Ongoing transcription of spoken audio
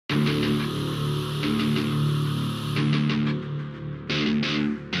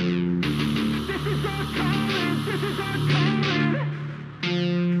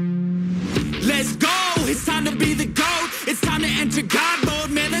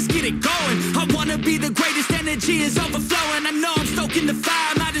get it going. I wanna be the greatest, energy is overflowing. I know I'm stoking the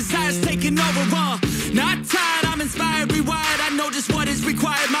fire, my desire's taking over. Not tired, I'm inspired, rewired. I know just what is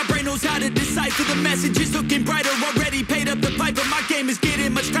required. My brain knows how to decipher the messages, looking brighter. Already paid up the piper, my game is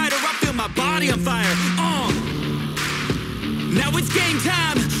getting much tighter. I feel my body on fire. Now it's game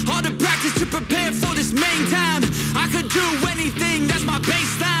time. All the practice to prepare for this main time. I could do anything, that's my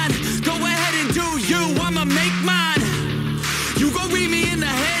baseline. Go ahead and do you, I'ma make mine. You gon' read me in the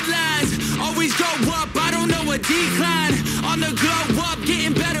headlines. Always go up, I don't know a decline. On the glow up,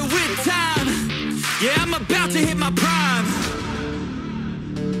 getting better with time. Yeah, I'm about to hit my prime.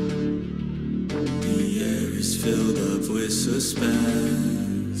 The air is filled up with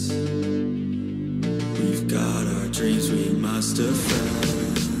suspense. We've got our dreams we must defend.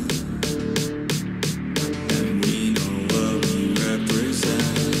 And we know what we represent.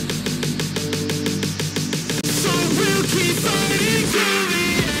 So we'll keep fighting till the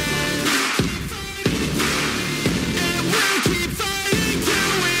end. And we'll keep fighting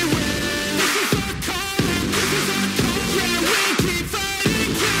till we win. This is our calling, this is our calling. Yeah, we'll keep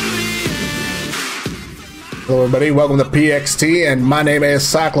fighting till the end. Hello everybody, welcome to PXT, and my name is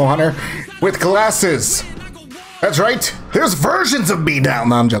Cyclo Hunter with glasses. That's right, there's versions of me now.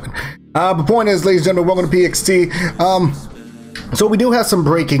 No, I'm joking. The point is, ladies and gentlemen, welcome to PXT. So we do have some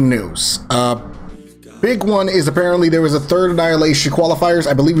breaking news. Big one is apparently there was a third Annihilation qualifiers.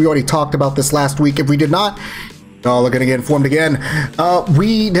 I believe we already talked about this last week. If we did not, y'all are gonna get informed again.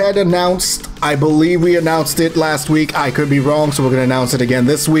 We had announced, I believe we announced it last week. I could be wrong, so we're gonna announce it again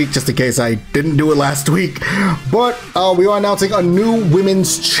this week, just in case I didn't do it last week. But we are announcing a new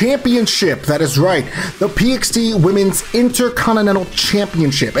women's championship. That is right, the PXT Women's Intercontinental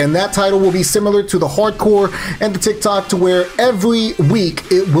Championship, and that title will be similar to the Hardcore and the TikTok, to where every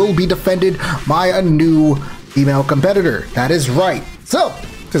week it will be defended by a new female competitor. That is right. So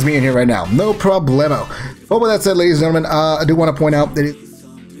just me in here right now, no problemo. But with that said, ladies and gentlemen, I do want to point out that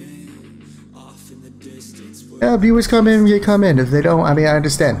viewers come in, they come in. If they don't, I mean, I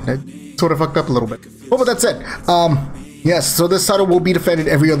understand. It sort of fucked up a little bit. But with that said, yes, so this title will be defended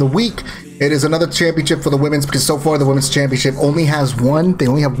every other week. It is another championship for the women's, because so far the women's championship only has one. They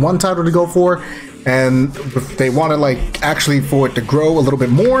only have one title to go for, and if they want to, like, actually for it to grow a little bit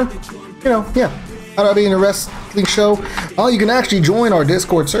more, you know, yeah. I mean, a wrestling show. You can actually join our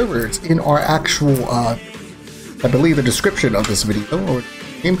Discord server. It's in our actual, I believe, the description of this video or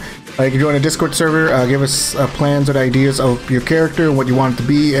game. You can join a Discord server. Give us plans and ideas of your character and what you want it to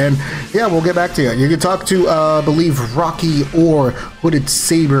be, and yeah, we'll get back to you. You can talk to, I believe, Rocky or Hooded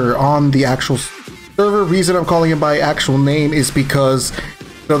Saber on the actual server. Reason I'm calling him by actual name is because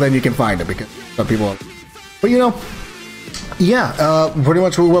so then you can find him, because some people. But you know. Yeah, pretty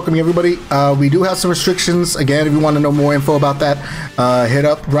much we're welcoming everybody. We do have some restrictions. Again, if you want to know more info about that, hit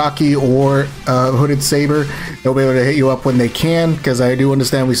up Rocky or Hooded Saber. They'll be able to hit you up when they can, because I do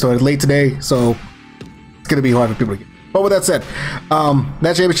understand we started late today, so it's going to be hard for people to get. But with that said,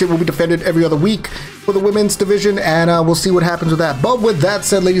 that championship will be defended every other week for the women's division, and we'll see what happens with that. But with that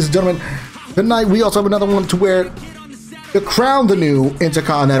said, ladies and gentlemen, tonight we also have another one to where to crown the new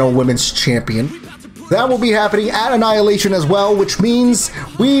Intercontinental Women's Champion. That will be happening at Annihilation as well, which means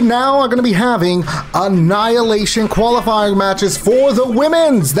we now are going to be having Annihilation qualifying matches for the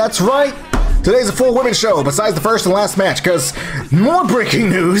women's. That's right. Today's a full women's show, besides the first and last match, because more breaking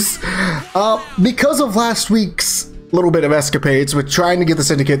news. Because of last week's little bit of escapades with trying to get the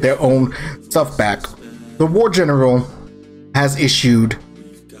Syndicate their own stuff back, the War General has issued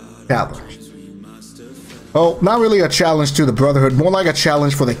a challenge. Oh, not really a challenge to the Brotherhood, more like a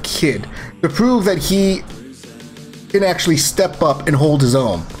challenge for the Kid, to prove that he can actually step up and hold his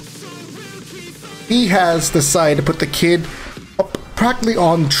own. He has decided to put the Kid up practically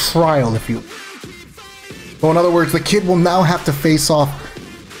on trial, if you will. So in other words, the Kid will now have to face off,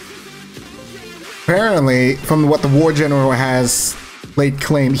 apparently, from what the War General has laid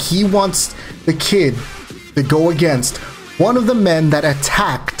claim, he wants the Kid to go against one of the men that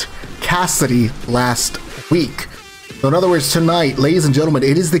attacked Cassidy last week. So in other words, tonight, ladies and gentlemen,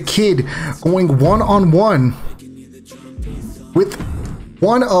 it is the Kid going one-on-one with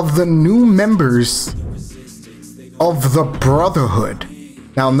one of the new members of the Brotherhood.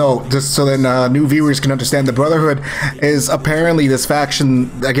 Now, no, just so then new viewers can understand, the Brotherhood is apparently this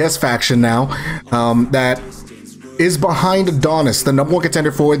faction, I guess faction now, that is behind Adonis, the #1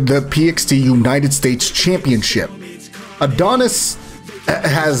 contender for the PXT United States Championship. Adonis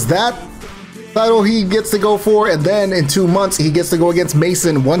has that title he gets to go for, and then in 2 months he gets to go against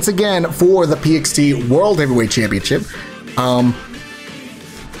Mason once again for the PXT World Heavyweight Championship.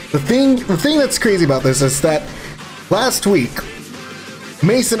 The thing that's crazy about this is that last week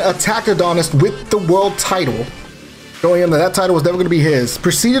Mason attacked Adonis with the world title, showing him that title was never going to be his.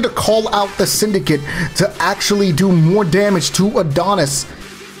 Proceeded to call out the Syndicate to actually do more damage to Adonis,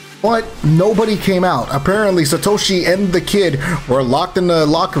 but nobody came out. Apparently, Satoshi and the Kid were locked in the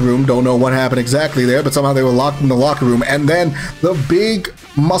locker room. Don't know what happened exactly there, but somehow they were locked in the locker room. And then the big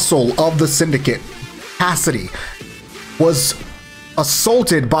muscle of the Syndicate, Cassidy, was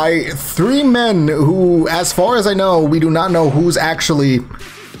assaulted by 3 men who, as far as I know, we do not know who's actually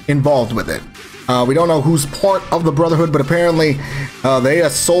involved with it. We don't know who's part of the Brotherhood, but apparently they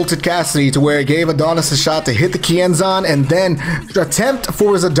assaulted Cassidy to where it gave Adonis a shot to hit the Kienzan and then attempt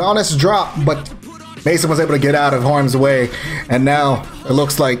for his Adonis drop, but Mason was able to get out of harm's way. And now it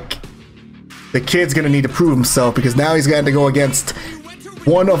looks like the Kid's gonna need to prove himself, because now he's going to go against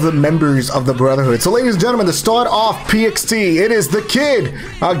one of the members of the Brotherhood. So ladies and gentlemen, to start off PXT, it is the Kid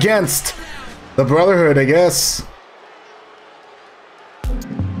against the Brotherhood, I guess.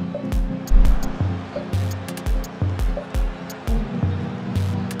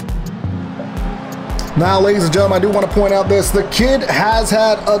 Now, ladies and gentlemen, I do want to point out this. The Kid has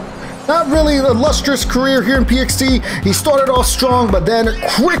had a not really illustrious career here in PXT. He started off strong, but then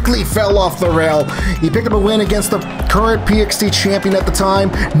quickly fell off the rail. He picked up a win against the current PXT champion at the time.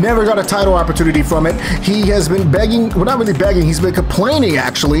 Never got a title opportunity from it. He has been begging, well, not really begging, he's been complaining,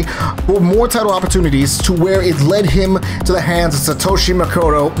 actually, for more title opportunities, to where it led him to the hands of Satoshi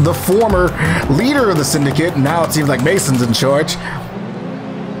Makoto, the former leader of the Syndicate. Now it seems like Mason's in charge.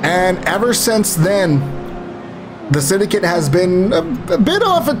 And ever since then, the Syndicate has been a bit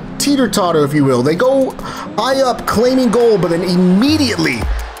off a teeter-totter, if you will. They go high up claiming gold, but then immediately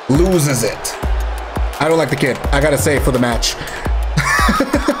loses it. I don't like the Kid, I gotta say, for the match.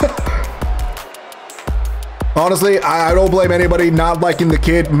 Honestly, I don't blame anybody not liking the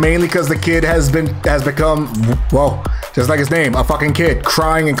Kid, mainly because the Kid has become, well, just like his name, a fucking kid,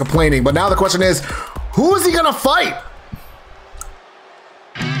 crying and complaining. But now the question is, who is he gonna fight?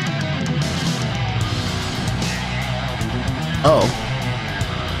 Oh.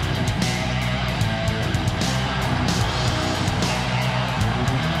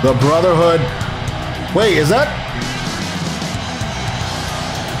 The Brotherhood. Wait, is that?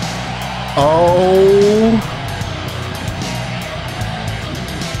 Oh.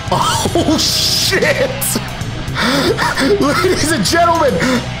 Oh, shit. Ladies and gentlemen,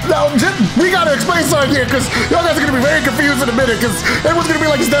 now we gotta explain something here, because y'all guys are gonna be very confused in a minute, because everyone's gonna be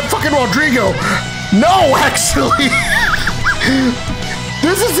like, is that fucking Rodrigo? No, actually.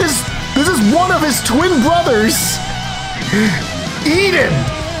 This is one of his twin brothers, Eden.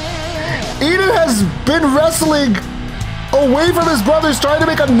 Eden has been wrestling away from his brothers, trying to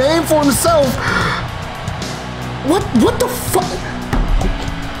make a name for himself. What the fuck?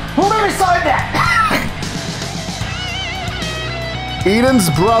 Who made me sign that? Eden's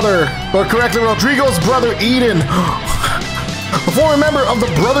brother, or correctly, Rodrigo's brother, Eden. A former member of the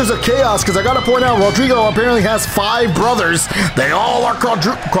Brothers of Chaos, because I gotta point out, Rodrigo apparently has 5 brothers. They all are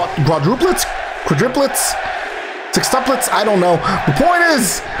quadruplets? Quadruplets? Sextuplets? I don't know. The point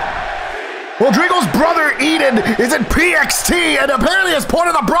is, Rodrigo's brother Eden is in PXT and apparently is part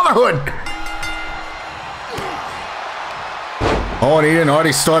of the Brotherhood. Oh, and Eden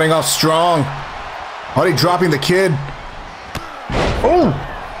already starting off strong. Already dropping the Kid. Oh!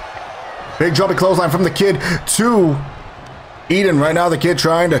 Big jumping clothesline from the Kid to Eden. Right now, the Kid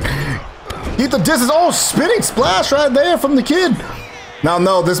trying to keep the distance. Oh, spinning splash right there from the Kid. Now,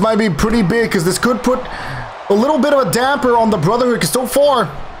 no, this might be pretty big, because this could put a little bit of a damper on the Brotherhood, because so far,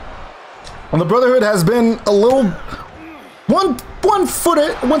 the Brotherhood has been a little one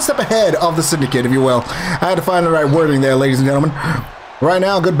step ahead of the Syndicate, if you will. I had to find the right wording there, ladies and gentlemen. Right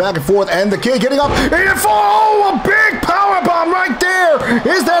now, good back and forth, and the Kid getting up. Eden fall! Oh, a big power bomb right there!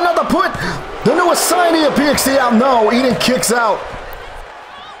 Is that another put? The newest signee of PXT out? No, Eden kicks out.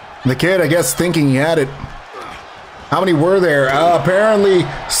 The Kid, I guess, thinking he had it. How many were there? Apparently,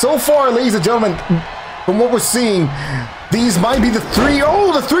 so far, ladies and gentlemen, from what we're seeing, these might be the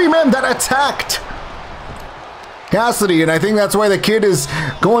 3 men that attacked Cassidy, and I think that's why the Kid is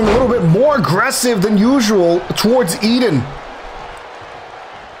going a little bit more aggressive than usual towards Eden.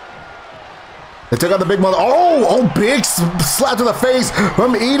 They took out the big mother. Oh, big slap to the face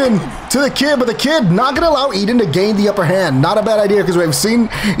from Eden to the Kid, but the Kid not going to allow Eden to gain the upper hand. Not a bad idea, because we've seen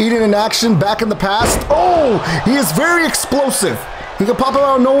Eden in action back in the past. Oh, he is very explosive. He can pop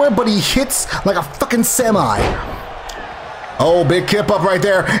out of nowhere, but he hits like a fucking semi. Oh, big kip up right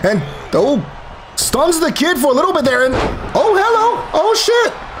there, and oh, stuns the Kid for a little bit there, and oh, hello. Oh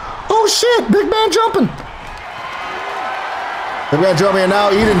shit, big man jumping. Big man jumping, and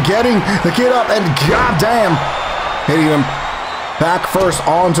now Eden getting the Kid up, and goddamn, hitting him back first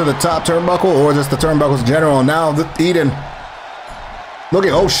onto the top turnbuckle, or just the turnbuckles in general. And now Eden. Look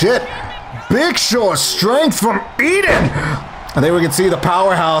at, oh shit. Big show of strength from Eden. I think we can see the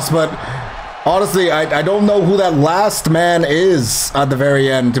powerhouse, but honestly, I don't know who that last man is at the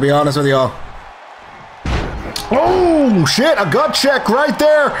very end, to be honest with y'all. Oh shit, a gut check right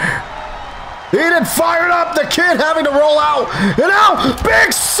there. Eden fired up, the kid having to roll out. And now,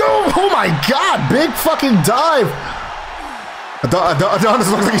 big soup. Oh my god, big fucking dive. Adonis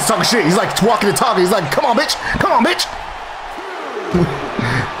looks like he's talking shit. He's like walking and talking. He's like, come on, bitch. Come on, bitch.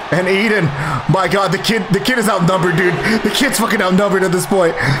 And Eden, my god, the kid is outnumbered, dude. The kid's fucking outnumbered at this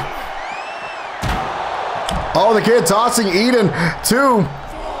point. Oh, the kid tossing Eden to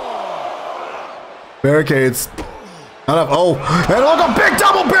barricades. Oh, and look, a big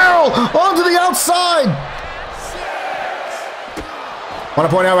double barrel onto the outside. I want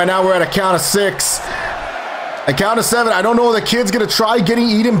to point out right now we're at a count of 6. A count of 7. I don't know if the kid's gonna try getting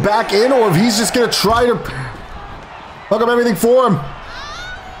Eden back in, or if he's just gonna try to fuck up everything for him.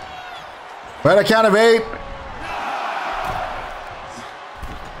 We're at a count of 8.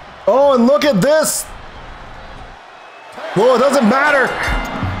 Oh, and look at this. Well, it doesn't matter.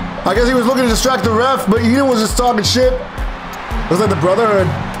 I guess he was looking to distract the ref, but Eden was just talking shit. Looks like the Brotherhood.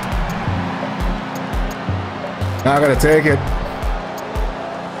 Not gonna take it.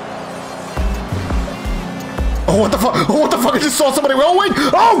 Oh, what the fuck? Oh, what the fuck? I just saw somebody rolling.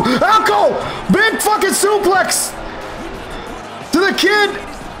 Oh, Alco! Big fucking suplex to the kid.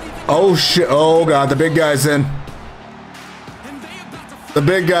 Oh shit. Oh god, the big guy's in. The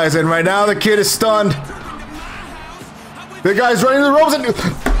big guy's in. Right now, the kid is stunned. Big guy's running the ropes and...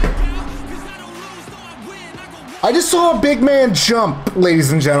 I just saw a big man jump,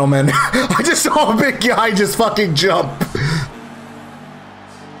 ladies and gentlemen. I just saw a big guy just fucking jump.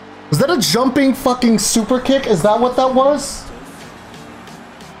 Was that a jumping fucking super kick? Is that what that was?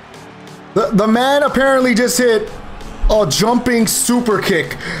 The man apparently just hit a jumping super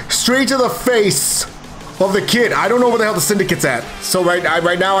kick straight to the face of the kid. I don't know where the hell the Syndicate's at. So right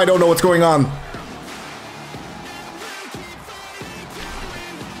now I don't know what's going on.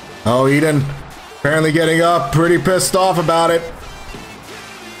 Oh, Eden apparently getting up, pretty pissed off about it.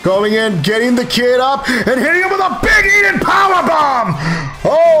 Going in, getting the kid up, and hitting him with a big Eden powerbomb!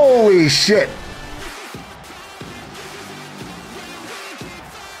 Holy shit.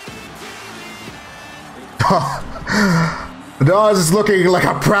 Dawes is looking like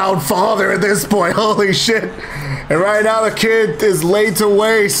a proud father at this point. Holy shit. And right now the kid is laid to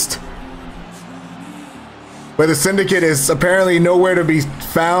waste. But the Syndicate is apparently nowhere to be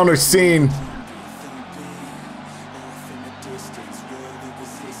found or seen.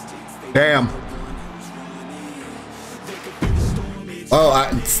 Damn. Oh,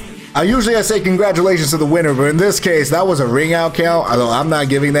 I usually say congratulations to the winner, but in this case, that was a ring out count. Although I'm not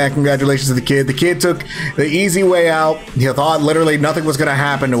giving that congratulations to the kid. The kid took the easy way out. He thought literally nothing was gonna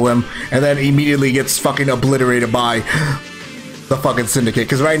happen to him, and then immediately gets fucking obliterated by the fucking Syndicate.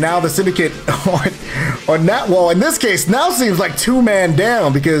 Because right now the Syndicate on that, well, in this case now seems like 2-man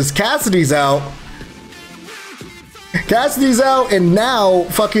down because Cassidy's out. Cassidy's out, and now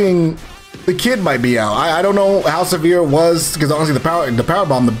fucking the kid might be out. I don't know how severe it was, because honestly the power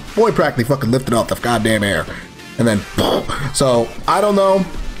bomb, the boy practically fucking lifted off the goddamn air, and then boom. So I don't know,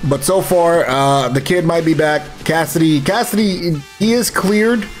 but so far the kid might be back. Cassidy, he is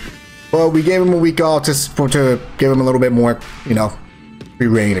cleared, but we gave him a week off to give him a little bit more, you know, free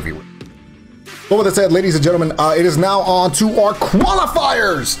reign, if you will. But with that said, ladies and gentlemen, it is now on to our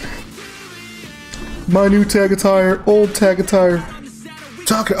qualifiers. My new tag attire, old tag attire.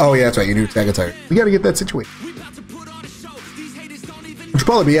 Oh yeah, that's right, your new tag attire. We gotta get that situated. Which will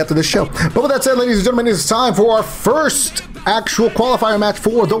probably be after this show. But with that said, ladies and gentlemen, it's time for our first actual qualifier match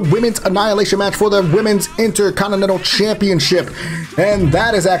for the Women's Annihilation match for the Women's Intercontinental Championship. And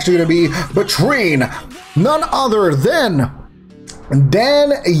that is actually gonna be between none other than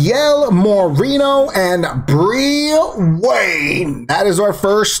Danielle Moreno and Brie Wayne. That is our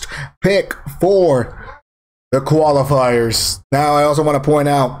first pick for the qualifiers. Now, I also want to point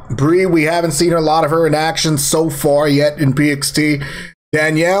out, Brie, we haven't seen a lot of her in action so far yet in PXT.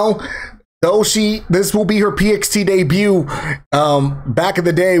 Danielle, though this will be her PXT debut back in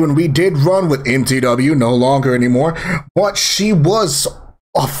the day when we did run with MTW, no longer anymore, but she was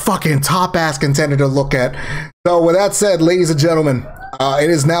a fucking top-ass contender to look at. So with that said, ladies and gentlemen, it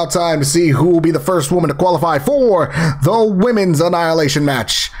is now time to see who will be the first woman to qualify for the Women's Annihilation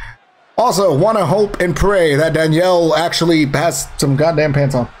match. Also, want to hope and pray that Danielle actually has some goddamn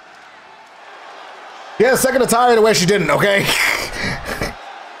pants on. Yeah, second attire the way she didn't, okay?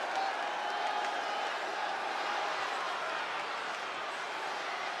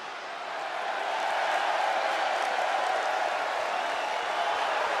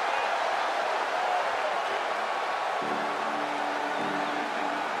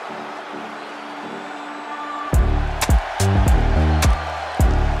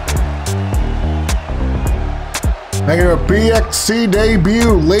 Making her PXT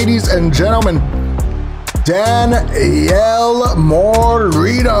debut, ladies and gentlemen, Danielle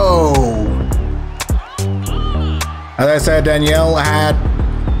Moreno. As I said, Danielle had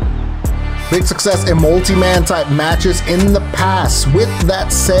big success in multi-man type matches in the past. With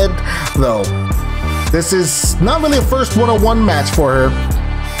that said, though, this is not really a first one-on-one match for her,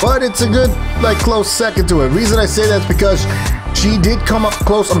 but it's a good, close second to it. Reason I say that is because she did come up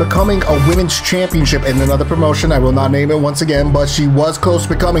close on becoming a women's championship in another promotion. I will not name it once again, but she was close to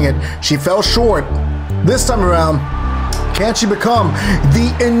becoming it. She fell short. This time around, can she become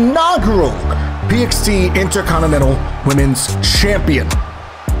the inaugural PXT Intercontinental Women's Champion?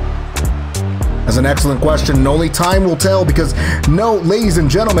 That's an excellent question, and only time will tell, because no, ladies and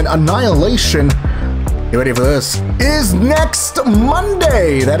gentlemen, Annihilation, get ready for this, is next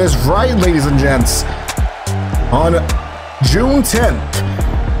Monday. That is right, ladies and gents. On June 10th,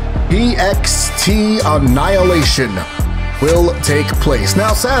 PXT Annihilation will take place.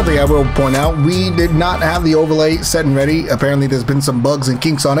 Now, sadly, I will point out, we did not have the overlay set and ready. Apparently, there's been some bugs and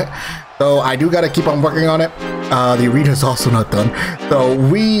kinks on it, so I do got to keep on working on it. The arena is also not done, so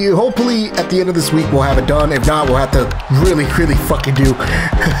we hopefully at the end of this week we'll have it done. If not, we'll have to really fucking do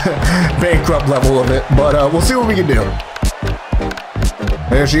bankrupt level of it, but we'll see what we can do.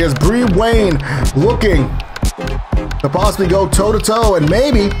 There she is, Brie Wayne, looking to possibly go toe-to-toe and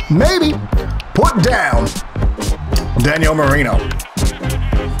maybe put down Danielle Moreno.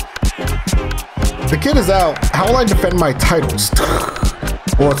 The kid is out. How will I defend my titles?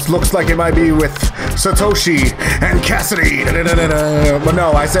 Well, it looks like it might be with Satoshi and Cassidy. But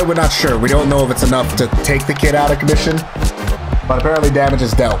no, I said we're not sure. We don't know if it's enough to take the kid out of commission, but apparently damage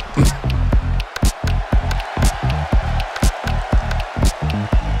is dealt.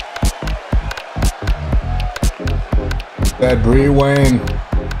 That Brie Wayne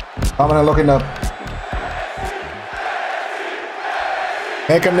coming and looking up.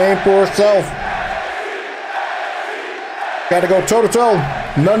 Make a name for herself. Got to go toe-to-toe.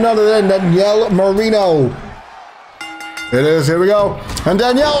 None other than Danielle Moreno. It is. Here we go. And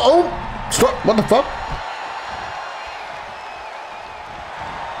Danielle. Oh, stop. What the fuck?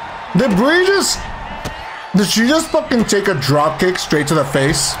 Did she just fucking take a drop kick straight to the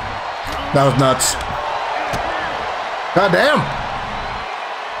face? That was nuts. God damn.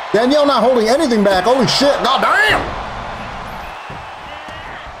 Danielle not holding anything back. Holy shit. God damn.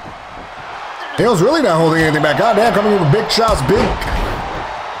 Danielle's really not holding anything back. God damn, coming in with big shots. Big.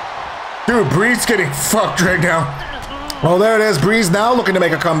 Dude, Bree's getting fucked right now. Oh, there it is. Bree's now looking to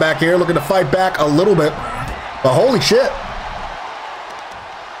make a comeback here. Looking to fight back a little bit. But holy shit.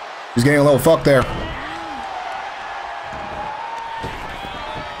 He's getting a little fucked there.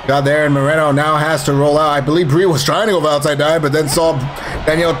 Got there, and Moreno now has to roll out. I believe Brie was trying to go outside dive, but then saw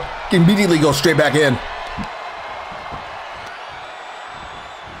Danielle immediately go straight back in.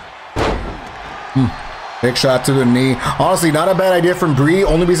 Big shot to the knee. Honestly, not a bad idea from Brie.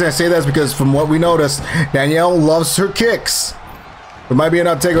 Only reason I say that is because from what we noticed, Danielle loves her kicks. It might be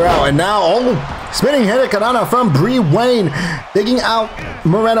enough to take her out. And now, spinning Hurricanrana from Brie Wayne, digging out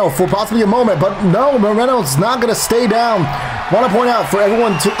Moreno for possibly a moment. But no, Moreno's not going to stay down. Want to point out for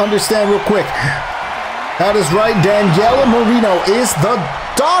everyone to understand real quick. That is right. Danielle Moreno is the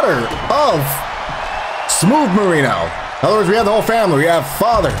daughter of Smooth Moreno. In other words, we have the whole family. We have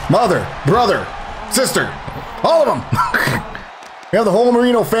father, mother, brother, sister, all of them. We have the whole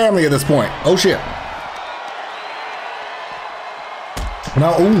Moreno family at this point. Oh shit.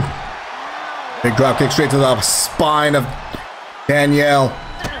 Now, ooh. Big drop kick straight to the spine of Danielle.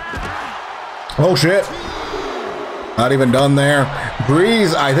 Oh shit. Not even done there.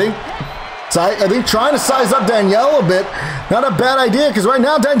 Breeze, I think trying to size up Danielle a bit. Not a bad idea, because right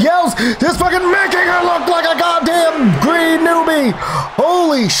now Danielle's just fucking making her look like a goddamn green newbie.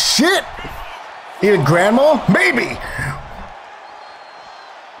 Holy shit. Even grandma? Maybe.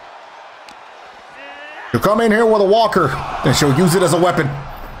 She'll come in here with a walker, and she'll use it as a weapon.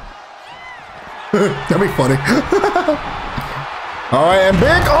 That'd be funny. All right, and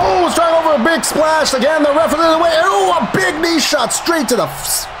big. Oh, it's trying over a big splash. Again, the ref is in the way. Oh, a big knee shot straight to the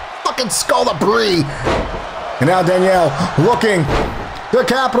fucking skull of Brie. And now Danielle looking to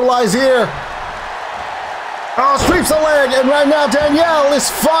capitalize here. Oh, sweeps the leg, and right now Danielle is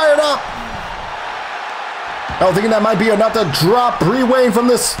fired up. I was thinking that might be enough to drop Brie Wayne from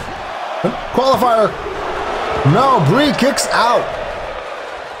this qualifier. No, Brie kicks out.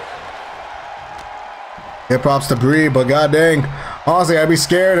 Hip props to Brie, but god dang. Honestly, I'd be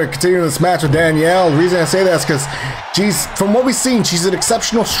scared to continue this match with Danielle. The reason I say that is because she's, from what we've seen, she's an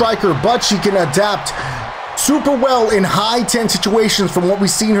exceptional striker, but she can adapt super well in high-tense situations from what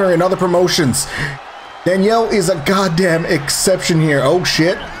we've seen her in other promotions. Danielle is a goddamn exception here. Oh,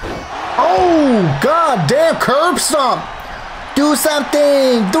 shit. Oh, goddamn curb stomp. Do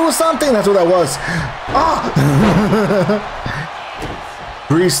something. Do something. That's what that was. Ah.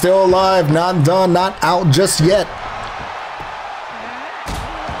 Bree's still alive. Not done. Not out just yet.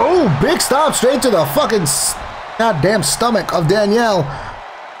 Oh, big stomp straight to the fucking goddamn stomach of Danielle.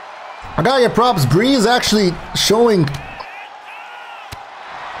 I gotta get props. Bree is actually showing...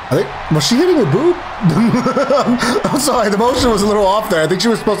 was she hitting her boob? I'm sorry, the motion was a little off there. I think she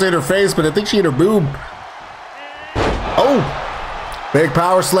was supposed to hit her face, but I think she hit her boob. Oh! Big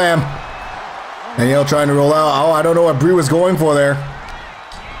power slam. Danielle trying to roll out. Oh, I don't know what Bree was going for there.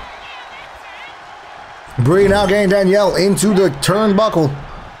 Bree now getting Danielle into the turnbuckle.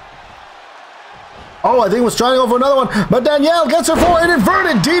 Oh, I think he was trying to go for another one, but Danielle gets her for an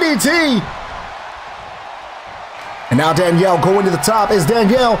inverted DDT. And now Danielle going to the top. Is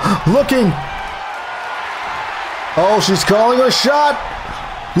Danielle looking? Oh, she's calling her shot.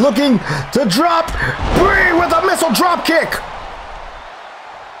 Looking to drop. Bree with a missile drop kick.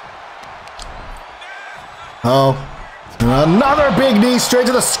 Oh, another big knee straight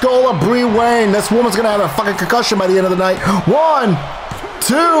to the skull of Bree Wayne. This woman's gonna have a fucking concussion by the end of the night. 1,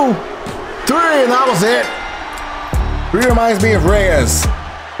 2, 3, and that was it. Bree reminds me of Reyes.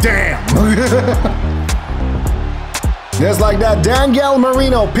 Damn. Just like that, Danielle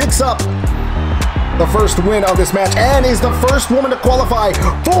Marino picks up the first win of this match and is the first woman to qualify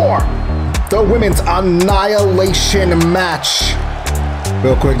for the Women's Annihilation match.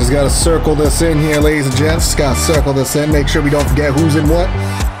 Real quick, just gotta circle this in here, ladies and gents. Just gotta circle this in, make sure we don't forget who's in what.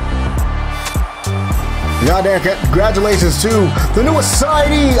 Goddamn, congratulations to the newest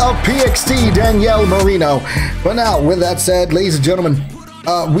signee of PXT, Danielle Marino. But now, with that said, ladies and gentlemen,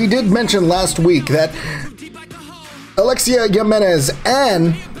 we did mention last week that Alexia Jimenez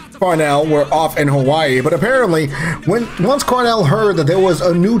and Carnell were off in Hawaii, but apparently, once Carnell heard that there was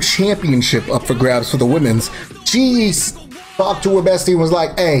a new championship up for grabs for the women's, she talked to her bestie and was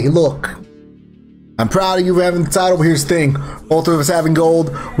like, hey, look, I'm proud of you for having the title, but here's the thing, both of us having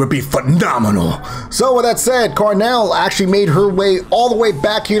gold would be phenomenal. So with that said, Carnell actually made her way all the way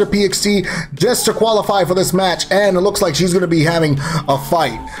back here to PXT just to qualify for this match, and it looks like she's going to be having a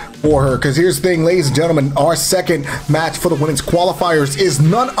fight for her, because here's the thing, ladies and gentlemen, our second match for the women's qualifiers is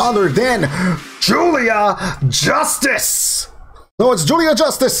none other than Julia Justice. So it's Julia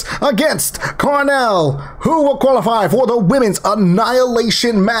Justice against Carnell, who will qualify for the Women's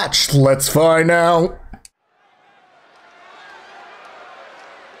Annihilation match. Let's find out.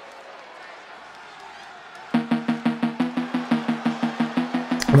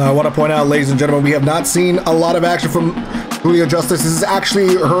 Now, I want to point out, ladies and gentlemen, we have not seen a lot of action from Julia Justice. This is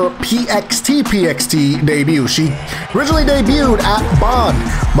actually her PXT debut. She originally debuted at Bond,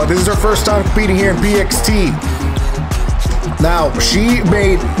 but this is her first time competing here in PXT. Now, she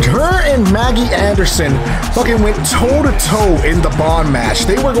made her and Maggie Anderson fucking went toe-to-toe in the Bond match.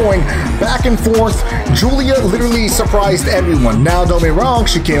 They were going back and forth. Julia literally surprised everyone. Now, don't get me wrong,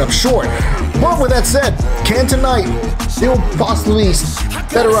 she came up short. But with that said, can tonight still possibly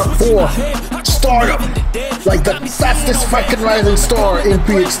set her up for stardom, like the fastest fucking rising star in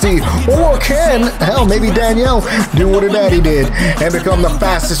PXT? Or can, hell, maybe Danielle do what her daddy did and become the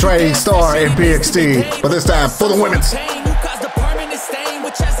fastest rising star in PXT, but this time for the women's.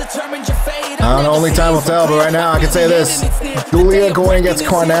 Only time will tell, but right now I can say this. Julia going against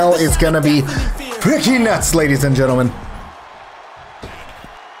Carnell is going to be pretty nuts, ladies and gentlemen.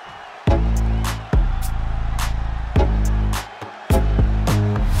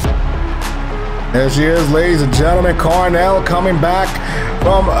 There she is, ladies and gentlemen. Carnell coming back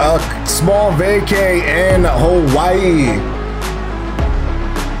from a small vacay in Hawaii.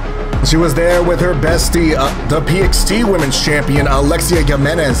 She was there with her bestie, the PXT Women's Champion, Alexia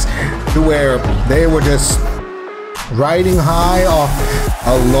Jimenez, to where they were just riding high off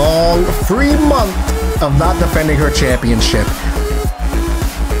a long 3 month of not defending her championship.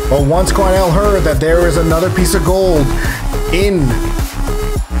 But once Carnell heard that there is another piece of gold in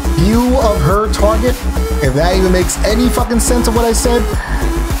view of her target, if that even makes any fucking sense of what I said,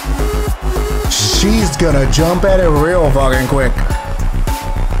 she's gonna jump at it real fucking quick.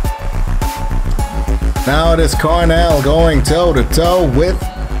 Now it is Carnell going toe-to-toe with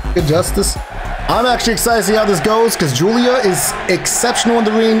Justice. I'm actually excited to see how this goes because Julia is exceptional in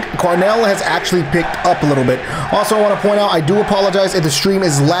the ring. Carnell has actually picked up a little bit. Also, I want to point out, I do apologize if the stream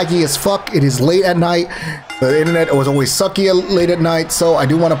is laggy as fuck. It is late at night. The internet was always sucky late at night, so I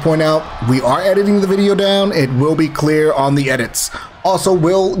do want to point out we are editing the video down. It will be clear on the edits. Also,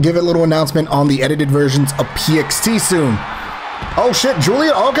 we'll give a little announcement on the edited versions of PXT soon. Oh shit,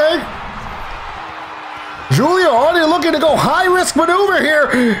 Julia, okay. Julia already looking to go high-risk maneuver here.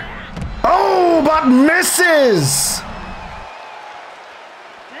 Oh, but misses.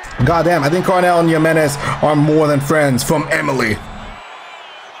 Goddamn, I think Cornell and Jimenez are more than friends from Emily.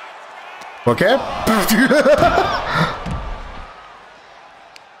 Okay?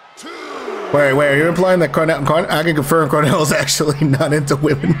 Wait, you're implying that Cornell, I can confirm Cornell is actually not into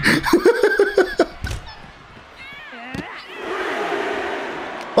women.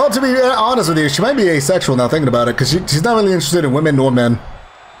 Well, to be honest with you, she might be asexual now thinking about it, because she's not really interested in women nor men.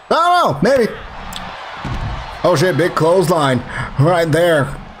 I don't know, maybe. Oh shit, big clothesline right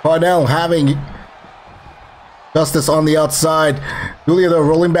there. Cornell having Justice on the outside. Julia though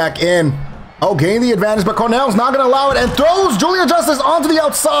rolling back in. Oh, gain the advantage, but Cornell's not going to allow it and throws Julia Justice onto the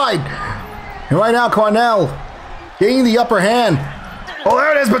outside. And right now, Cornell gaining the upper hand. Oh,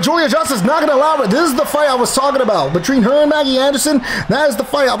 there it is, but Julia Justice not going to allow it. This is the fight I was talking about. Between her and Maggie Anderson, that is the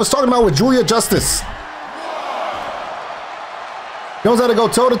fight I was talking about with Julia Justice. She knows how to go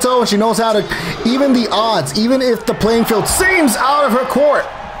toe-to-toe, and she knows how to even the odds, even if the playing field seems out of her court.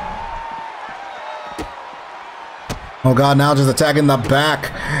 Oh, God, now just attacking the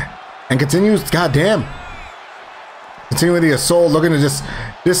back. And continues, goddamn. Continuing the assault, looking to just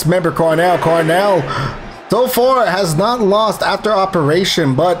dismember Cornell. Cornell, so far, has not lost after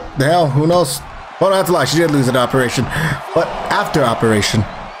operation, but hell, who knows? Well, not to lie, she did lose at operation. But after operation,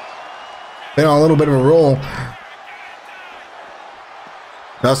 been on a little bit of a roll.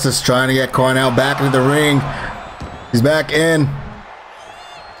 Justice trying to get Cornell back into the ring. He's back in.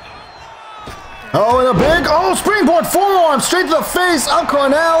 Oh, and a big, springboard forearm straight to the face of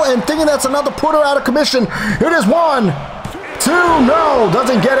Cornell, and thinking that's enough to put her out of commission. It is 1, 2, no,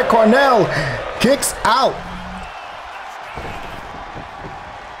 doesn't get it. Cornell kicks out.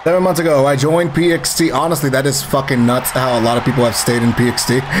 7 months ago, I joined PXT. Honestly, that is fucking nuts how a lot of people have stayed in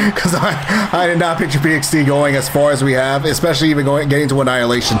PXT, because I did not picture PXT going as far as we have, especially even getting to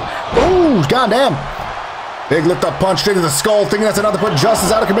Annihilation. Ooh, goddamn. Big lift up punch straight to the skull, thinking that's enough to put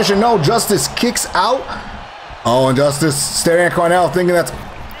Justice out of commission. No, Justice kicks out. Oh, and Justice staring at Cornell, thinking that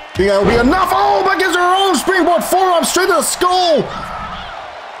will be enough. Oh, but gives her own springboard forearm straight to the skull.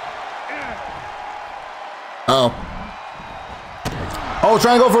 Oh,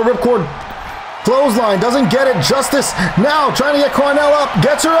 trying to go for a ripcord clothesline, doesn't get it. Justice now trying to get Cornell up,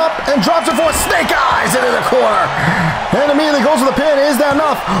 gets her up, and drops her for a snake eyes into the corner. And immediately goes to the pin. Is that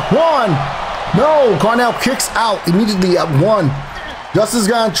enough? 1. No, Cornell kicks out immediately at 1. Justice is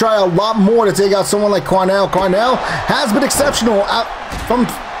going to try a lot more to take out someone like Cornell. Cornell has been exceptional from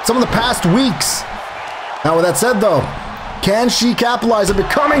some of the past weeks. Now, with that said, though, can she capitalize on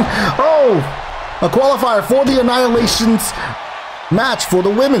becoming, a qualifier for the Annihilations match for the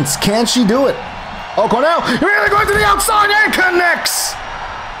women's? Can she do it? Oh, Cornell, really going to the outside and connects.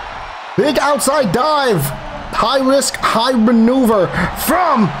 Big outside dive. High risk, high maneuver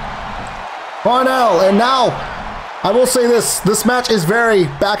from Cornell. And now, I will say this match is very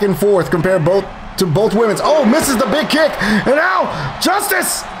back and forth compared to both women's. Oh, misses the big kick. And now,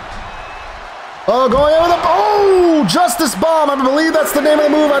 Justice. Oh, going in with a, Justice Bomb. I believe that's the name of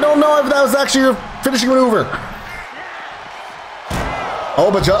the move. I don't know if that was actually your finishing maneuver.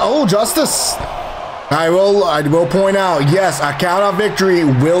 Justice. I will point out, yes, a count out victory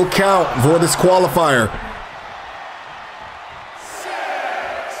will count for this qualifier.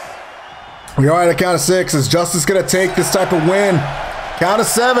 We are at a count of 6. Is Justice going to take this type of win? Count of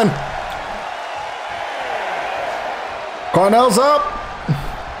 7. Cornell's up.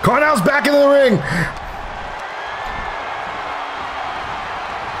 Cornell's back into the ring.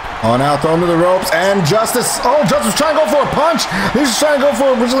 Oh, now thrown to the ropes. And Justice. Oh, Justice trying to go for a punch. He was trying to go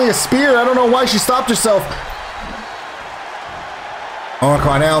for originally a spear. I don't know why she stopped herself. Oh,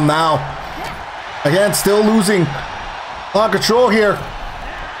 Cornell now. Again, still losing control here.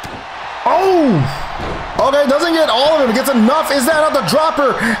 Oh! Okay, doesn't get all of it, but gets enough. Is that enough to drop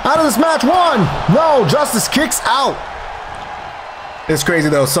her out of this match? 1. No, Justice kicks out. It's crazy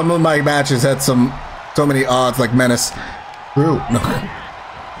though. Some of my matches had so many odds, like Menace. True. No.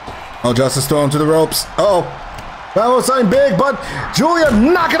 Oh, Justice thrown to the ropes. Oh, that was something big, but Julia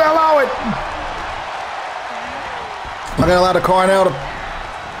not gonna allow it. Not gonna allow the Cornell to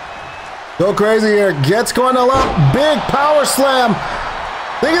go crazy here. Gets Cornell up. Big power slam.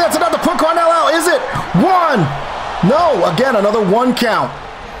 Thinking that's enough to put Cornell out. Is it? 1. No. Again, another 1 count.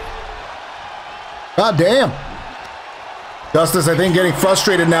 God damn. Justice, I think, getting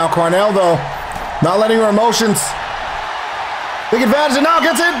frustrated now. Cornell, though, not letting her emotions. Big advantage, and now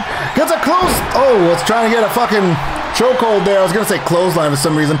gets it. Gets a close. Oh, it's trying to get a fucking chokehold there. I was going to say clothesline for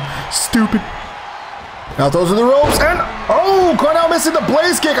some reason. Stupid. Now those are the ropes, and oh, Cornell missing the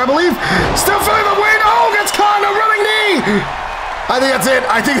blaze kick, I believe. Still feeling the weight. Oh, gets caught in a running knee. I think that's it.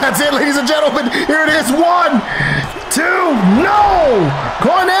 I think that's it, ladies and gentlemen. Here it is. 1, 2, no!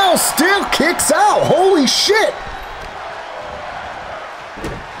 Cornell still kicks out. Holy shit.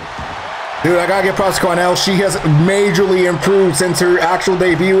 Dude, I gotta give props to Cornell. She has majorly improved since her actual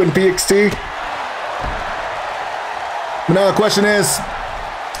debut in PXT. But now the question is,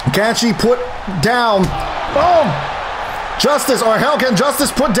 can she put down, Justice, or hell, can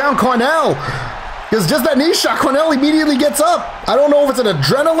Justice put down Cornell? Because just that knee shot, Cornell immediately gets up. I don't know if it's an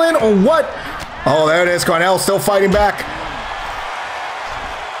adrenaline or what. Oh, there it is. Cornell still fighting back.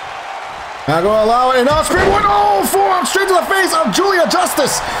 Not going to allow it. And now springboard. Oh, forearm straight to the face of Julia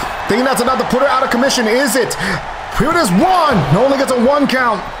Justice. Thinking that's enough to put her out of commission. Is it? Here it is. 1. Only gets a 1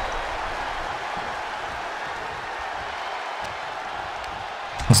 count.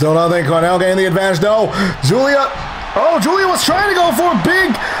 Still nothing. Cornell getting the advantage though. Julia. Oh, Julia was trying to go for a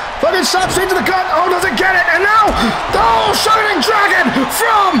big fucking shot straight to the gut. Oh, doesn't get it. And now, oh, Shining Dragon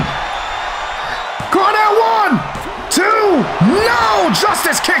from Cornell. 1, 2. No,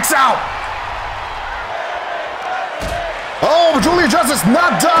 Justice kicks out. Oh, Julia Justice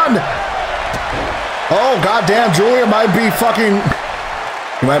not done. Oh, goddamn, Julia might be fucking.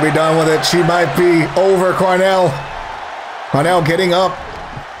 She might be done with it. She might be over Cornell. Cornell getting up.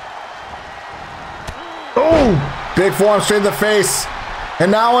 Oh, big forearm straight to the face.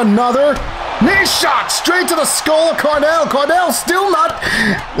 And now another knee shot straight to the skull of Cornell. Cornell still not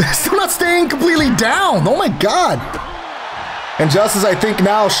staying completely down. Oh my God. And Justice, I think,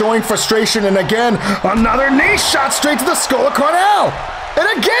 now showing frustration. And again, another knee shot straight to the skull of Cornell.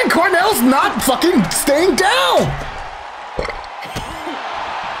 And again, Cornell's not fucking staying down.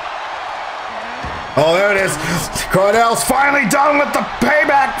 Oh, there it is. Cornell's finally done with the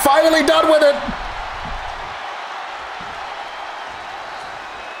payback. Finally done with it.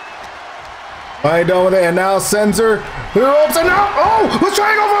 Finally done with it. And now sends her to the ropes. And now, oh, was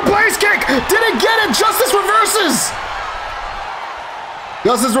trying to go for a blaze kick. Didn't get it. Justice reverses.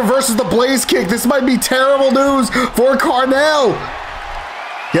 Justice reverses the blaze kick. This might be terrible news for Cornell.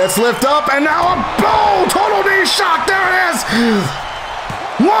 Gets lift up, and now a total knee shot. There it is.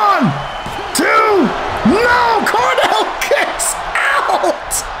 1, 2. No, Cornell kicks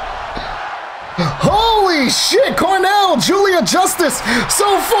out. Holy shit, Cornell, Julia Justice,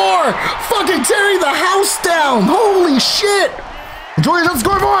 so far, fucking tearing the house down. Holy shit. Julia Justice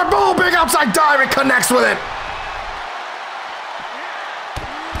going for it. Boom, big outside dive. It connects with it.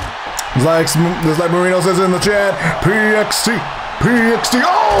 Just like Marino says in the chat, PXT, PXT.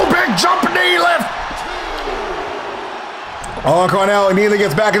 Oh, big jump knee lift. Oh, Cornell immediately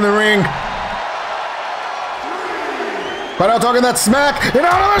gets back in the ring. Cornell talking that smack, and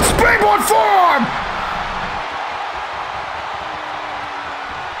another springboard forearm.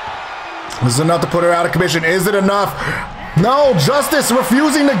 This is enough to put her out of commission. Is it enough? No, Justice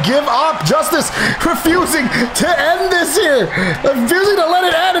refusing to give up. Justice refusing to end this here. Refusing to let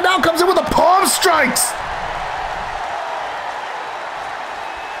it end, and now comes in with the palm strikes.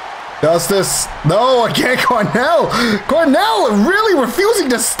 Justice, no, again, Cornell. Cornell really refusing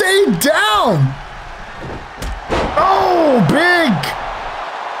to stay down. Oh, big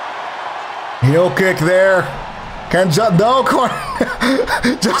heel kick there. No,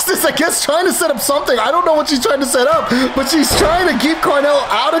 Justice, I guess, trying to set up something. I don't know what she's trying to set up, but she's trying to keep Cornell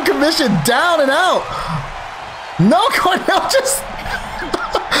out of commission, down and out. No, Cornell just...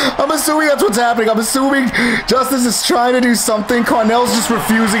 I'm assuming that's what's happening. I'm assuming Justice is trying to do something. Cornell's just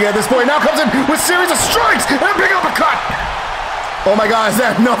refusing at this point. Now comes in with a series of strikes and a big uppercut. Oh my God, is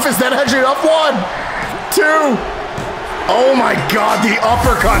that enough? Is that actually enough? 1, 2. Oh my God, the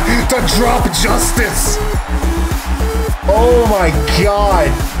uppercut to drop Justice. Oh my God.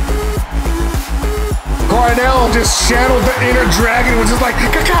 Cornell just channeled the inner dragon, which is like,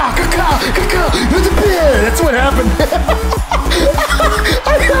 caca, caca, caca, that's what happened.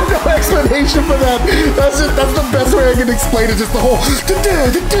 I have no explanation for that. That's the best way I can explain it. Just the whole,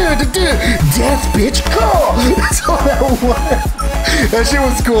 death, bitch, go. That's all that was. That shit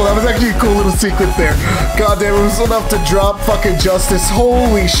was cool. That was actually a cool little sequence there. God damn, it was enough to drop fucking Justice.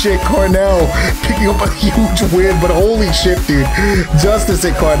 Holy shit, Cornell picking up a huge win, but holy shit, dude. Justice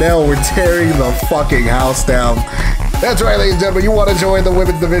and Cornell were tearing the fucking house down. That's right, ladies and gentlemen. You want to join the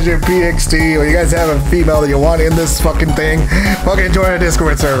women's division PXT, or you guys have a female that you want in this fucking thing, fucking join a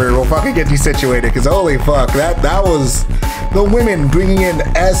Discord server. We'll fucking get you situated, because holy fuck, that was the women bringing in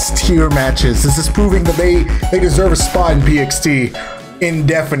S-tier matches. This is proving that they deserve a spot in PXT.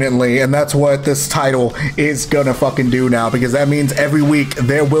 indefinitely, and that's what this title is gonna fucking do now, because that means every week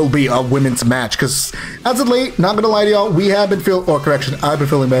there will be a women's match. Because as of late, not gonna lie to y'all, we have been feeling, or correction, I've been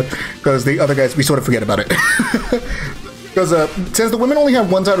feeling bad because the other guys, we sort of forget about it. Because since the women only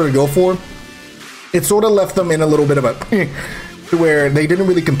have one title to go for, it sort of left them in a little bit of a where they didn't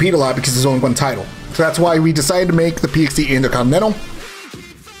really compete a lot because there's only one title. So that's why we decided to make the PXT Intercontinental,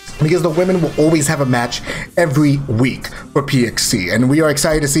 because the women will always have a match every week for PXT, and we are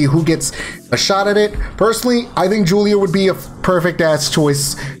excited to see who gets a shot at it. Personally, I think Julia would be a perfect ass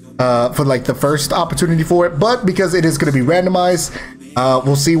choice for like the first opportunity for it, but because it is going to be randomized,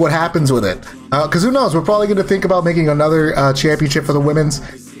 we'll see what happens with it. Because who knows, we're probably going to think about making another championship for the women's.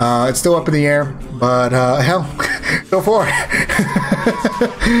 It's still up in the air, but hell, go for it.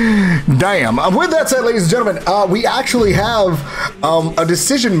 Damn. With that said, ladies and gentlemen, we actually have a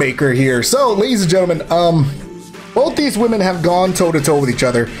decision maker here. So, ladies and gentlemen, both these women have gone toe-to-toe with each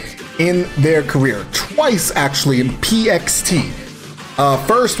other in their career. Twice, actually, in PXT.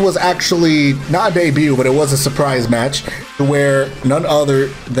 First was actually not a debut, but it was a surprise match where none other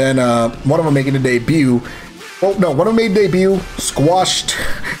than one of them making a debut. Oh no, one of them made a debut, squashed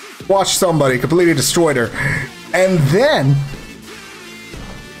somebody, completely destroyed her, and then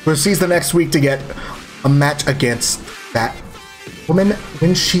proceeds the next week to get a match against that woman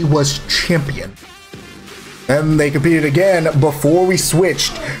when she was champion. And they competed again before we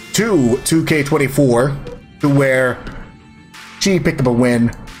switched to 2K24, to where she picked up a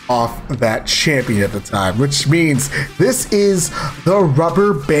win off that champion at the time, which means this is the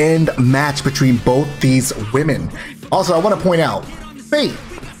rubber band match between both these women. Also, I want to point out, fate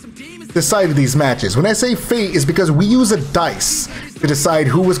decided these matches. When I say fate, is because we use a dice to decide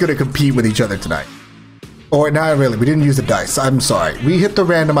who was going to compete with each other tonight. Or not really, we didn't use a dice, I'm sorry. We hit the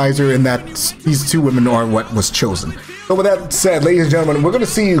randomizer, and that these two women are what was chosen. So with that said, ladies and gentlemen, we're going to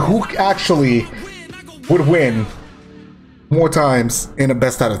see who actually would win more times in a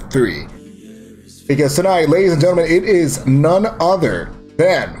best out of 3. Because tonight, ladies and gentlemen, it is none other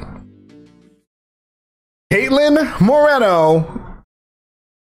than Caitlin Moreno,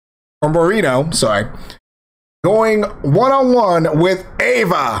 sorry, going one-on-one with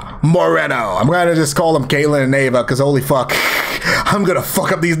Ava Moreno. I'm gonna just call them Caitlin and Ava, because holy fuck, I'm gonna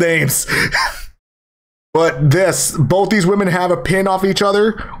fuck up these names. But both these women have a pin off each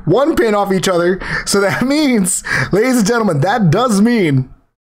other, one pin off each other. So that means, ladies and gentlemen, that does mean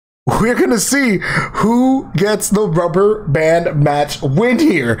we're gonna see who gets the rubber band match win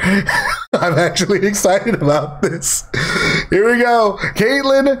here. I'm actually excited about this. Here we go.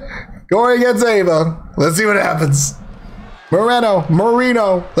 Caitlin going against Ava. Let's see what happens.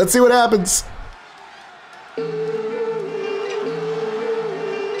 Moreno. Let's see what happens.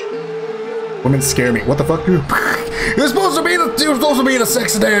 Women scare me. What the fuck, dude? You're supposed to be the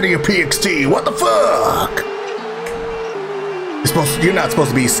sex identity of PXT. What the fuck? You're not supposed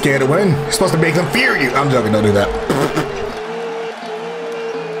to be scared of women. You're supposed to make them fear you. I'm joking. Don't do that.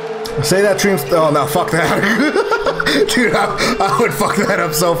 Say that, Dreams. Oh no, fuck that. Dude, I would fuck that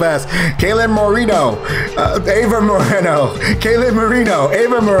up so fast. Caitlin Moreno, Ava Moreno, Caitlin Moreno,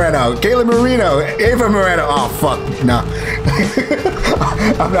 Ava Moreno, Caitlin Moreno, Ava Moreno. Oh fuck, nah.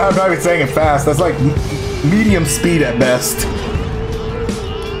 I'm not even saying it fast. That's like medium speed at best.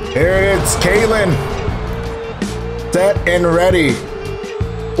 Here it is, Caitlin. Set and ready.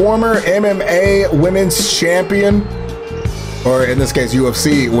 Former MMA Women's Champion, or in this case,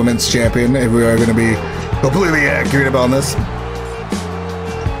 UFC Women's Champion, if we are going to be completely accurate about this.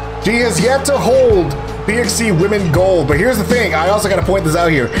 She has yet to hold PXT Women Gold, but here's the thing, I also got to point this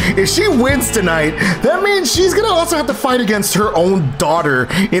out here. If she wins tonight, that means she's going to also have to fight against her own daughter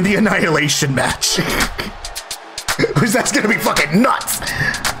in the Annihilation match. Which that's going to be fucking nuts.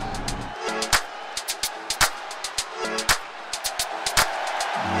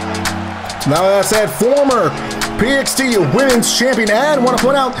 Now that said, former PXT Women's Champion, and want to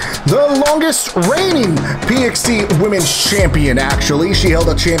point out the longest reigning PXT Women's Champion, actually. She held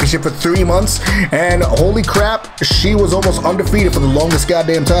a championship for 3 months, and holy crap, she was almost undefeated for the longest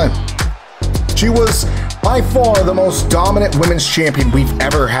goddamn time. She was by far the most dominant women's champion we've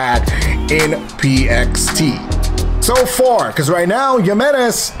ever had in PXT. So far, because right now,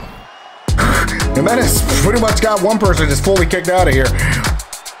 Jimenez pretty much got one person just fully kicked out of here.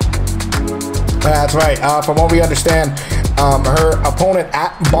 That's right. From what we understand, her opponent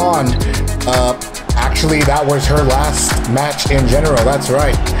at Bond, actually, that was her last match in general. That's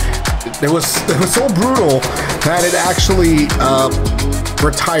right. It was so brutal that it actually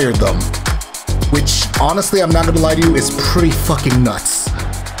retired them, which honestly, I'm not gonna lie to you, is pretty fucking nuts.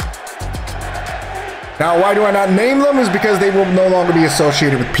 Now, why do I not name them? Is because they will no longer be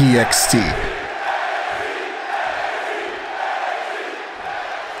associated with PXT.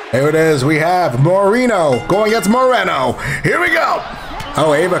 Here it is. We have Moreno going against Moreno. Here we go.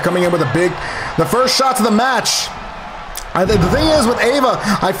 Oh, Ava coming in with the first shot to the match. The thing is with Ava,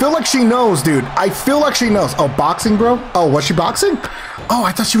 I feel like she knows, dude. I feel like she knows. Oh, boxing, bro? Oh, was she boxing? Oh,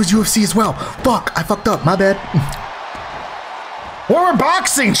 I thought she was UFC as well. Fuck, I fucked up. My bad. Former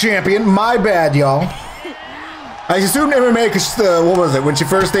boxing champion. My bad, y'all. I assumed MMA because, what was it? When she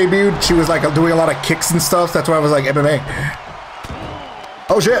first debuted, she was like doing a lot of kicks and stuff. That's why I was like MMA.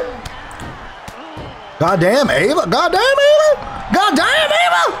 Oh, shit. Goddamn, Ava. Goddamn, Ava. Goddamn,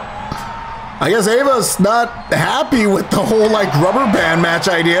 Ava. I guess Ava's not happy with the whole like rubber band match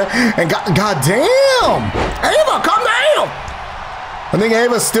idea, and goddamn, Ava, come down! I think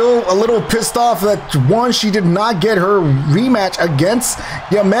Ava's still a little pissed off that one, she did not get her rematch against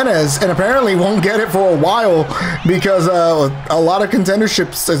Jimenez, and apparently won't get it for a while because a lot of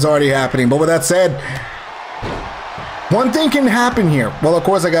contenderships is already happening. But with that said, one thing can happen here. Well, of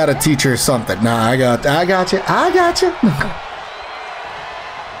course I gotta teach her something. Nah, I got you.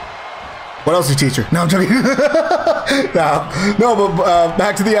 What else did you teach her? No, I'm joking. no, but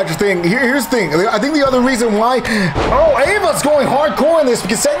back to the actual thing. Here's the thing. I think the other reason why... Oh, Ava's going hardcore in this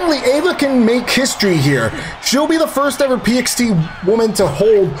because technically Ava can make history here. She'll be the first ever PXT woman to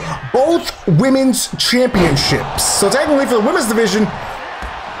hold both women's championships. So technically for the women's division,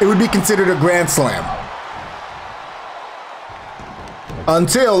 it would be considered a Grand Slam.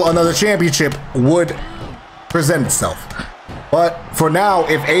 Until another championship would present itself. But for now,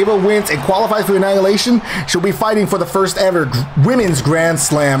 if Ava wins and qualifies for Annihilation, she'll be fighting for the first ever women's Grand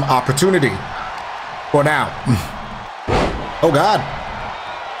Slam opportunity. For now. Oh, God.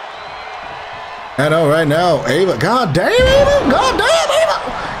 I know right now, Ava. God damn, Ava. God damn,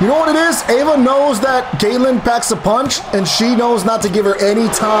 Ava. You know what it is? Ava knows that Caitlyn packs a punch, and she knows not to give her any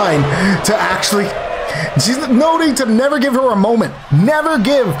time to actually... She's noting to never give her a moment. Never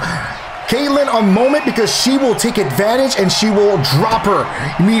give Caitlyn a moment because she will take advantage and she will drop her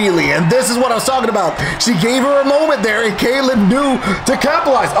immediately. And this is what I was talking about. She gave her a moment there and Caitlyn knew to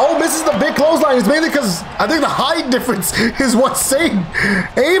capitalize. Oh, this is the big clothesline. It's mainly because I think the height difference is what's saving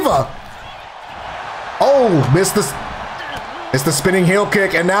Ava. Oh, missed the spinning heel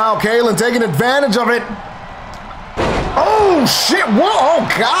kick. And now Caitlyn taking advantage of it. Oh, shit. Whoa.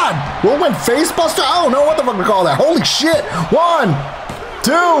 Oh, God. What went face buster? I don't know what the fuck to call that. Holy shit. 1,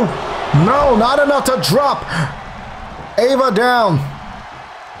 2. No, not enough to drop Ava down.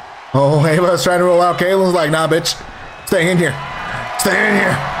 Oh, Ava's trying to roll out. Caitlyn's like, nah, bitch. Stay in here. Stay in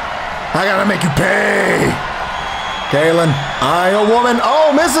here. I gotta make you pay. Caitlyn, I a woman.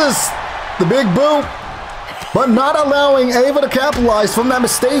 Oh, misses the big boot. But not allowing Ava to capitalize from that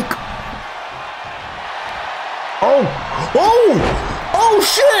mistake. Oh, oh, oh,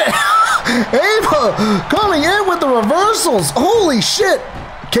 shit. Ava coming in with the reversals. Holy shit.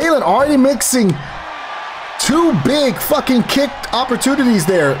 Caitlyn already mixing 2 big fucking kicked opportunities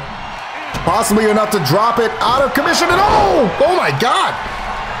there. Possibly enough to drop it out of commission. And oh my God.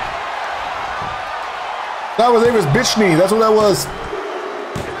 That was Ava's bitch knee. That's what that was.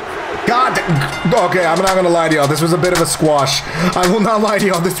 God. Okay, I'm not going to lie to y'all. This was a bit of a squash. I will not lie to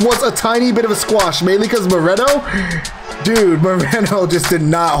y'all. This was a tiny bit of a squash. Mainly because Moreno. Dude, Moreno just did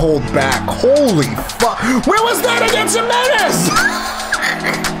not hold back. Holy fuck. Where was that against Jimenez?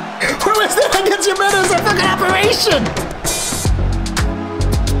 Where was that against Jimenez? A fucking operation.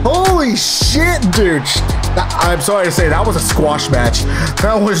 Holy shit, dude. I'm sorry to say, that was a squash match.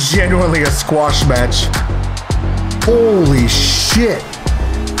 That was genuinely a squash match. Holy shit.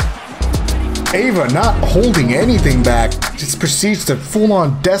 Ava not holding anything back. Just proceeds to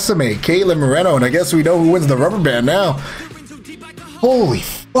full-on decimate Caitlyn Moreno, and I guess we know who wins the rubber band now. Holy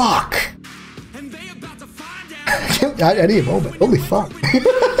fuck. I need a moment. Holy fuck.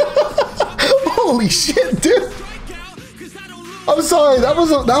 Holy shit, dude. I'm sorry. That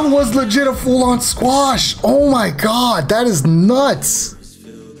was legit a full-on squash. Oh my God. That is nuts.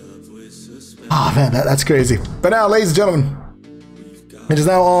 Oh man, that's crazy. But now, ladies and gentlemen, it is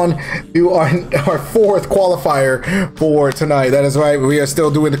now on to our 4th qualifier for tonight. That is right. We are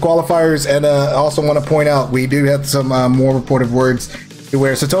still doing the qualifiers, and I also want to point out we do have some more reported words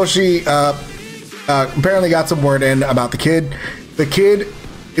where Satoshi apparently got some word in about the kid. The kid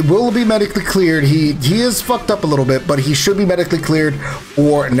will be medically cleared. He is fucked up a little bit, but he should be medically cleared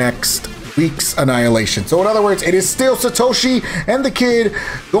for next week's Annihilation. So in other words, it is still Satoshi and the kid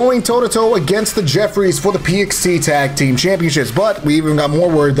going toe-to-toe against the Jeffries for the PXT Tag Team Championships. But we even got more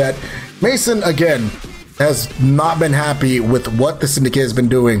word that Mason, again, has not been happy with what the Syndicate has been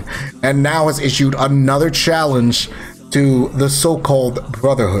doing, and now has issued another challenge to the so-called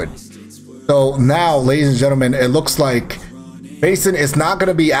Brotherhood. So now, ladies and gentlemen, it looks like Mason is not going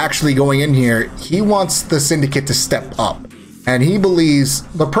to be actually going in here. He wants the Syndicate to step up. And he believes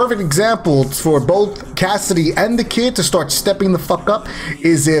the perfect example for both Cassidy and the Kid to start stepping the fuck up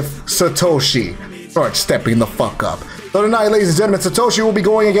is if Satoshi starts stepping the fuck up. So tonight, ladies and gentlemen, Satoshi will be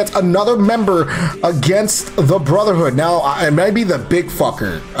going against another member against the Brotherhood. Now, it may be the big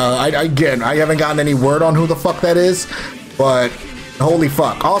fucker. Again, I haven't gotten any word on who the fuck that is, but holy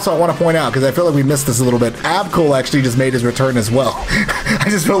fuck. Also, I want to point out, because I feel like we missed this a little bit, Abcol actually just made his return as well. I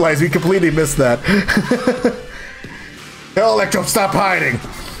just realized we completely missed that. Yo, Electro, stop hiding.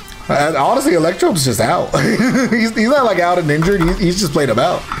 Honestly, Electro's just out. he's not like out and injured. He's just played him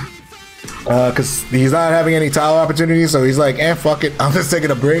out. Because he's not having any title opportunities, so he's like, fuck it, I'm just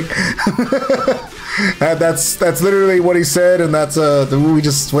taking a break. That's literally what he said, and that's we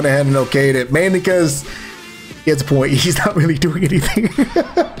just went ahead and okayed it, mainly because he has a point. He's not really doing anything.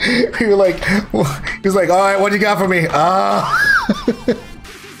 He was like, all right, what you got for me?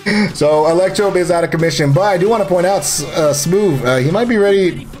 So Electro is out of commission, but I do want to point out Smooth, he might be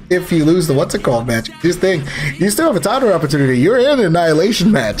ready if you lose the what's it called match. This thing, you still have a title opportunity. You're in an Annihilation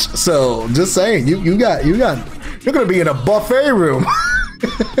match, so just saying, you're gonna be in a buffet room.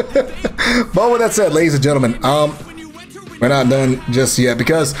 But with that said, ladies and gentlemen, we're not done just yet,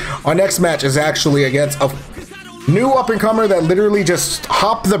 because our next match is actually against a new up-and-comer that literally just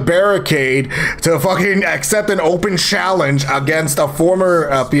hopped the barricade to fucking accept an open challenge against a former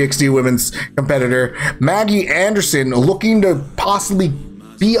PXT women's competitor, Maggie Anderson, looking to possibly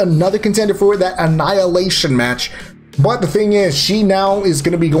be another contender for that Annihilation match. But the thing is, she now is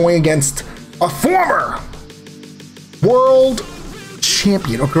going to be going against a former world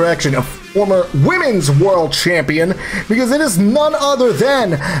champion, or correction, a former women's world champion, because it is none other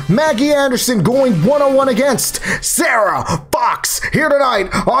than Maggie Anderson going one-on-one against Sarah Fox here tonight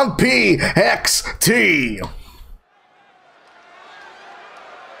on PXT.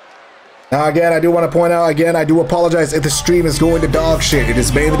 Now again, I do want to point out, again, I do apologize if the stream is going to dog shit. It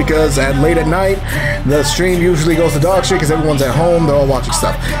is mainly because late at night, the stream usually goes to dog shit because everyone's at home, they're all watching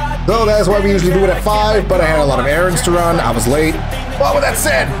stuff. So that's why we usually do it at 5, but I had a lot of errands to run, I was late. But with that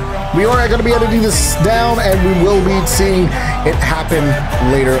said, we are going to be editing this down, and we will be seeing it happen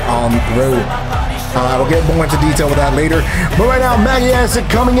later on the road. We'll get more into detail with that later. But right now, Maggie Anderson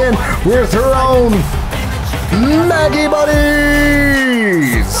coming in with her own Maggie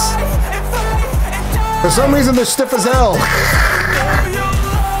Buddies. For some reason, they're stiff as hell.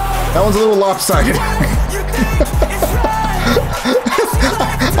 That one's a little lopsided.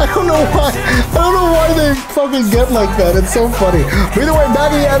 I don't know why they fucking get like that. It's so funny. But either way,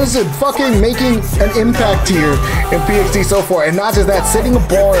 Maggie Anderson fucking making an impact here in PXT so far. And not just that, setting a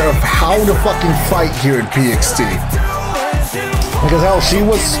bar of how to fucking fight here in PXT. Because hell, she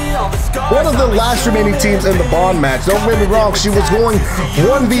was one of the last remaining teams in the Bond match. Don't get me wrong, she was going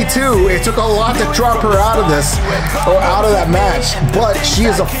 1v2. It took a lot to drop her out of this, or out of that match. But she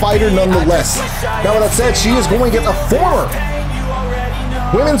is a fighter nonetheless. Now with that said, she is going against a former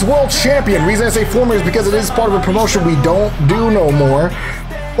women's world champion. Reason I say former is because it is part of a promotion we don't do no more.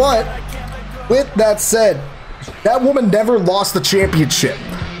 But with that said, that woman never lost the championship.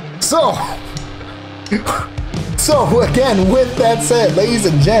 So again, with that said, ladies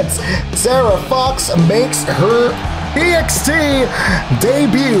and gents, Sarah Fox makes her PXT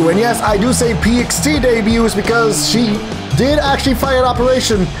debut. And yes, I do say PXT debuts because she did actually fight at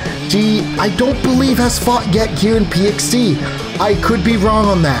Operation. She, I don't believe, has fought yet here in PXT. I could be wrong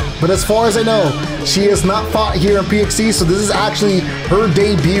on that, but as far as I know, she has not fought here in PXT, so this is actually her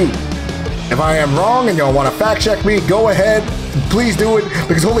debut. If I am wrong and y'all want to fact check me, go ahead, please do it,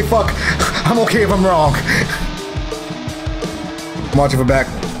 because holy fuck, I'm okay if I'm wrong. Watching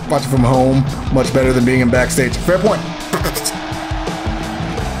from home, much better than being in backstage. Fair point.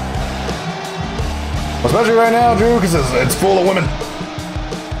 Especially right now, Drew, because it's full of women.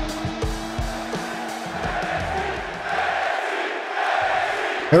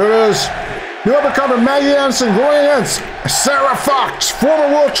 Here it is. New up-and-comer Maggie Anderson going against Sarah Fox, former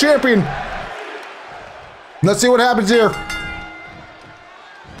world champion. Let's see what happens here.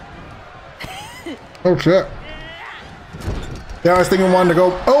 Oh shit. Yeah, I was thinking wanted to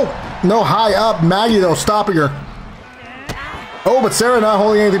go. Oh, no, high up. Maggie, though, stopping her. Oh, but Sarah not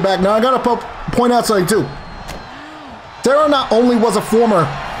holding anything back. Now, I got to point out something, too. Sarah not only was a former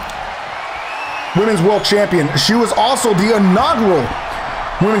women's world champion, she was also the inaugural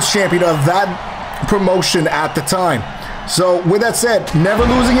women's champion of that promotion at the time. So, with that said, never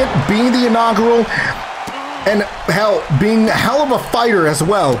losing it, being the inaugural, And hell, being a hell of a fighter as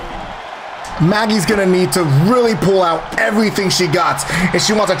well, Maggie's gonna need to really pull out everything she got if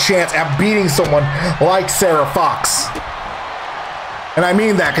she wants a chance at beating someone like Sarah Fox. And I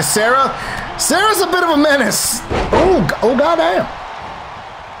mean that, because Sarah's a bit of a menace. Oh goddamn.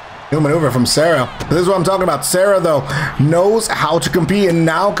 New maneuver from Sarah. This is what I'm talking about. Sarah, though, knows how to compete and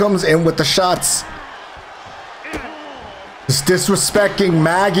now comes in with the shots. Just disrespecting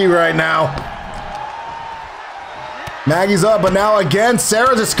Maggie right now. Maggie's up, but now again,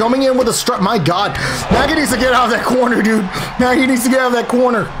 Sarah just coming in with a strut. My God, Maggie needs to get out of that corner, dude. Maggie needs to get out of that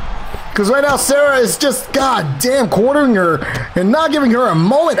corner. Because right now, Sarah is just, god damn, cornering her and not giving her a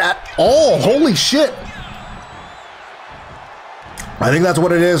moment at all. Holy shit. I think that's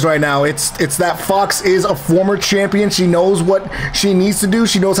what it is right now. It's that Fox is a former champion. She knows what she needs to do.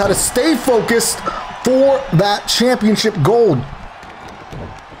 She knows how to stay focused for that championship gold.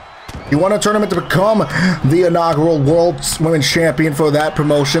 You won a tournament to become the inaugural World Women's Champion for that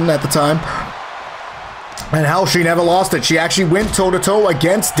promotion at the time. And hell, she never lost it. She actually went toe-to-toe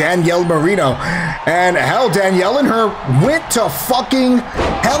against Danielle Marino. And hell, Danielle and her went to fucking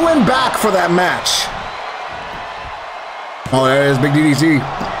hell and back for that match. Oh, there it is, big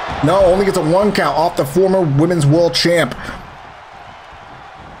DDT. No, only gets a 1 count off the former women's world champ.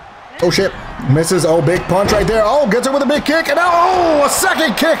 Oh shit, misses. Oh, big punch right there. Oh, gets her with a big kick. And now, oh, a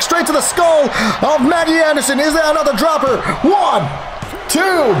second kick straight to the skull of Maggie Anderson. Is that another dropper? 1, 2.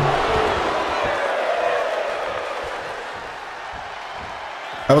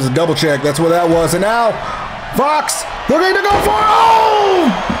 That was a double check. That's what that was. And now, Fox looking to go for it. Oh!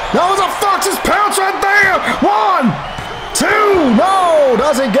 That was a Fox's pounce right there. 1, 2. No,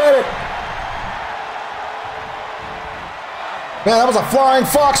 doesn't get it. Man, that was a flying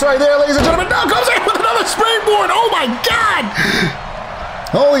Fox right there, ladies and gentlemen. Now comes in with another springboard. Oh my God.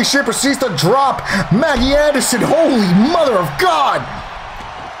 Holy shit, proceeds to drop Maggie Anderson. Holy mother of God.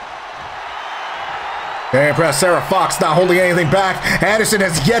 Very impressed. Sarah Fox not holding anything back. Anderson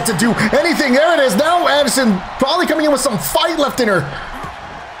has yet to do anything. There it is. Now Anderson probably coming in with some fight left in her.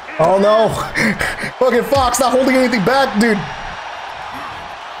 Oh no. Fucking Fox not holding anything back, dude.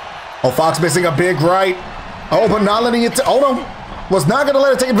 Oh, Fox missing a big right. Oh, but not letting it. Oh no. Was not going to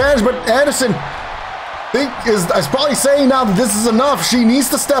let it take advantage, but Anderson is probably saying now that this is enough. She needs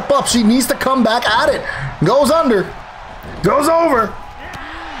to step up. She needs to come back at it. Goes under. Goes over.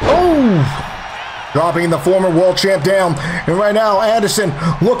 Oh. Dropping the former world champ down. And right now, Anderson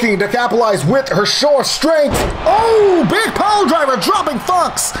looking to capitalize with her sure strength. Oh, big pile driver, dropping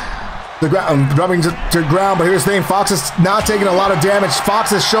Fox. Dropping to ground, but here's the thing. Fox is not taking a lot of damage.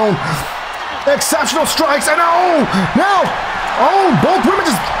 Fox has shown exceptional strikes. And oh, both women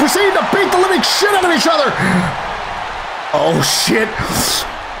just proceeding to beat the living shit out of each other. Oh, shit.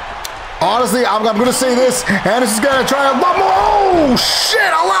 Honestly, I'm going to say this. Anderson's going to try a lot more. Oh, shit,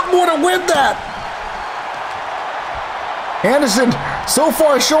 a lot more to win that. Anderson so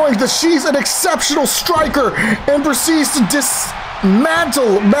far showing that she's an exceptional striker and proceeds to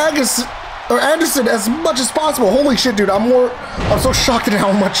dismantle Anderson as much as possible. Holy shit, dude, I'm so shocked at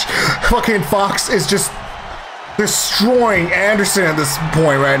how much fucking Fox is just destroying Anderson at this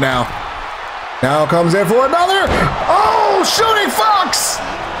point right now. Now comes in for another. Oh, shooting Fox.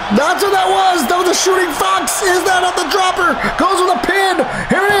 That's what that was. That was a shooting Fox. Is that not the dropper? Goes with a pin.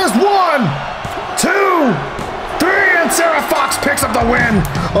 Here it is. 1, 2, 3, and Sarah Fox picks up the win.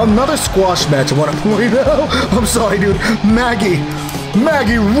 Another squash match. I want to point out. I'm sorry, dude. Maggie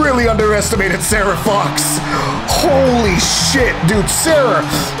really underestimated Sarah Fox. Holy shit, dude. Sarah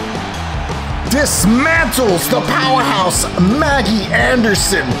dismantles the powerhouse Maggie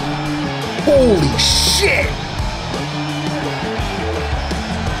Anderson. Holy shit.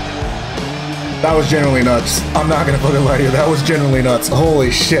 That was genuinely nuts. I'm not gonna fucking lie to you. That was genuinely nuts.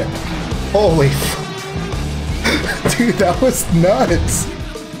 Holy shit. Holy dude, that was nuts.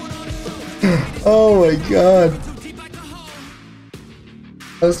 Oh my God.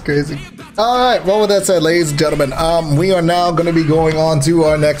 That's crazy. Alright, well with that said, ladies and gentlemen, we are now going to be going on to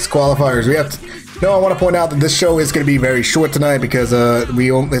our next qualifiers. I want to point out that this show is going to be very short tonight because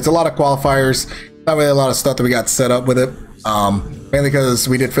it's a lot of qualifiers, not really a lot of stuff that we got set up with it. Mainly because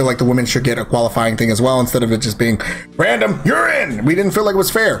we did feel like the women should get a qualifying thing as well instead of it just being random, you're in. We didn't feel like it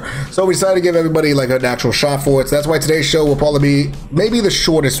was fair. So we decided to give everybody like a natural shot for it. So that's why today's show will probably be maybe the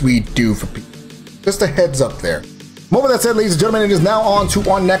shortest we do for people. Just a heads up there. Well, with that said, ladies and gentlemen, it is now on to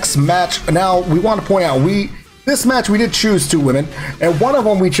our next match. Now, we want to point out, this match we did choose 2 women, and one of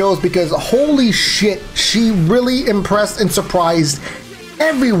them we chose because holy shit, she really impressed and surprised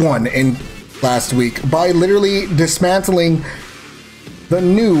everyone in last week by literally dismantling the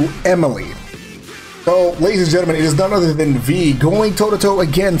new Emily. So, ladies and gentlemen, it is none other than V going toe-to-toe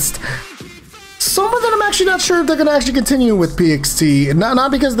against someone that I'm actually not sure if they're going to actually continue with PXT. Not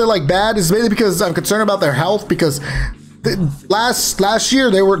because they're like bad, it's mainly because I'm concerned about their health, because last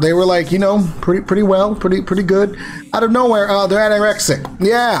year they were like, you know, pretty well, pretty good. Out of nowhere, they're anorexic.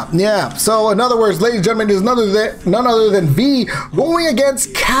 Yeah. So in other words, ladies and gentlemen, it is none other than V going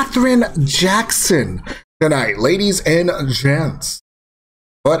against Catherine Jackson tonight, ladies and gents.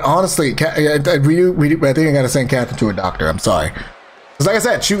 But honestly, I think I gotta send Catherine to a doctor. I'm sorry. Because like I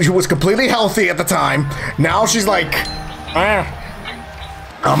said, she was completely healthy at the time. Now she's like,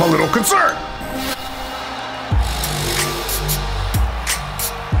 I'm a little concerned.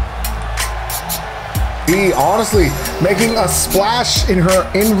 He honestly making a splash in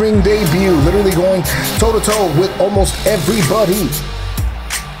her in-ring debut, literally going toe-to-toe with almost everybody.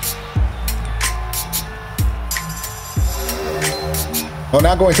 Well,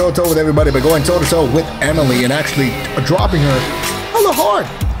 not going toe-to-toe with everybody, but going toe-to-toe with Emily and actually dropping her hella hard.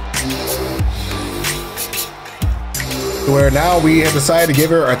 Where now we have decided to give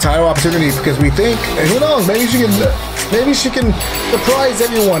her a title opportunity because we think, and who knows, maybe she can surprise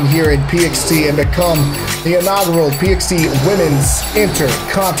everyone here in PXT and become the inaugural PXT Women's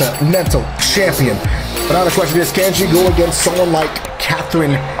Intercontinental Champion. But now the question is, can she go against someone like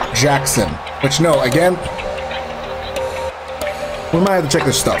Catherine Jackson? Which, no, again, we might have to check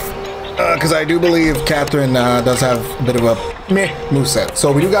this stuff. Because I do believe Catherine does have a bit of a meh moveset.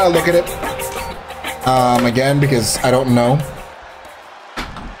 So we do gotta look at it. Again, because I don't know.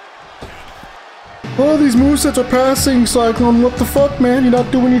 Oh, these movesets are passing, Cyclone. What the fuck, man? You're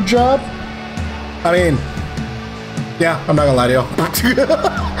not doing your job? I mean, yeah, I'm not gonna lie to you.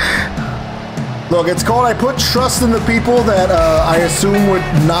 Look, it's called I put trust in the people that I assume would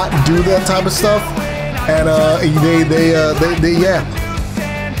not do that type of stuff. And they yeah.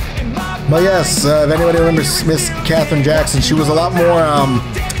 But yes, if anybody remembers Miss Catherine Jackson, she was a lot more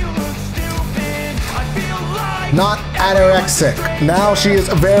not anorexic. Now she is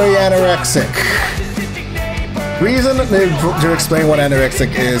very anorexic. Reason to explain what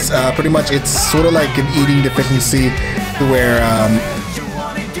anorexic is, pretty much it's sort of like an eating deficiency to where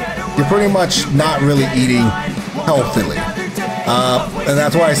you're pretty much not really eating healthily. And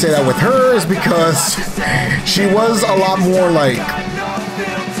that's why I say that with her, is because she was a lot more like,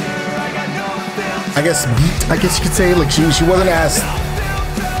 I guess you could say, like she wasn't as,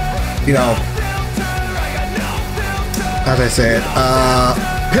 you know, as I said,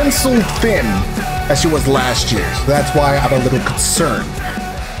 pencil thin as she was last year. So that's why I'm a little concerned.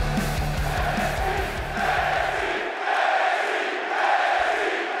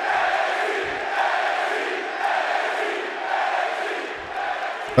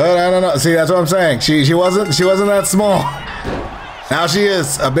 But I don't know. See, that's what I'm saying. She wasn't that small. Now she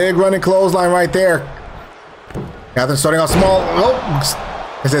is. A big running clothesline right there. Catherine starting off small. Oh,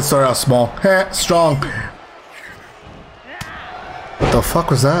 I said started off small. Strong. What the fuck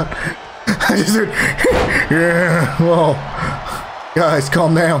was that? I just heard, yeah, whoa. Guys,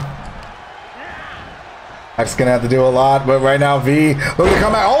 calm down. I'm just gonna have to do a lot, but right now, V, look at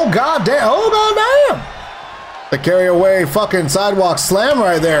come back. Oh, god damn. Oh, god damn. The carry away fucking sidewalk slam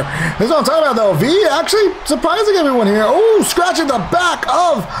right there. This is what I'm talking about, though. V actually surprising everyone here. Oh, scratching the back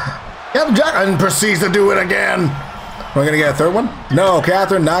of Catherine Jackson and proceeds to do it again. We're gonna get a third one? No,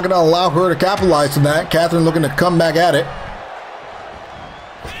 Catherine not gonna allow her to capitalize on that. Catherine looking to come back at it.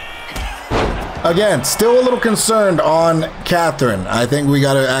 Again, still a little concerned on Catherine. I think we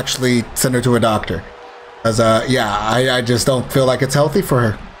gotta actually send her to a doctor. Because, yeah, I just don't feel like it's healthy for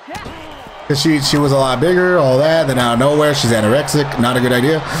her. Because she was a lot bigger, all that, then out of nowhere, she's anorexic. Not a good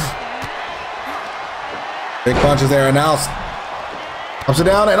idea. Big punches there, and now ups and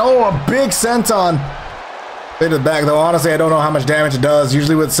down, and oh, a big senton. To the back, though, honestly, I don't know how much damage it does.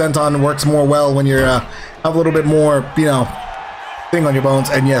 Usually with senton, it works more well when you're, have a little bit more, you know, thing on your bones.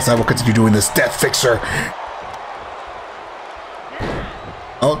 And yes, I will continue doing this death fixer.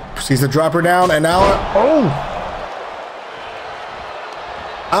 Oh, proceeds to drop her down, and now, oh,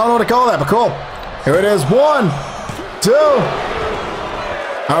 I don't know what to call that, but cool. Here it is. 1, 2.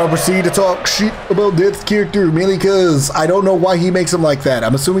 I will proceed to talk shit about Death's character, mainly because I don't know why he makes him like that.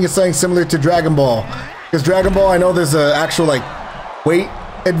 I'm assuming it's something similar to Dragon Ball. Because Dragon Ball, I know there's an actual, like, weight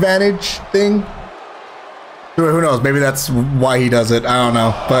advantage thing. Who knows? Maybe that's why he does it. I don't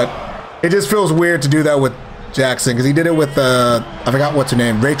know. But it just feels weird to do that with Jackson. Because he did it with, I forgot what's her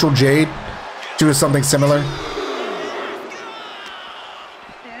name. Rachel Jade. She was something similar.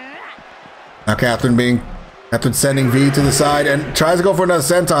 Now Catherine sending V to the side and tries to go for another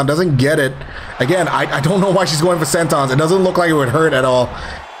senton. Doesn't get it. Again, I don't know why she's going for sentons. It doesn't look like it would hurt at all.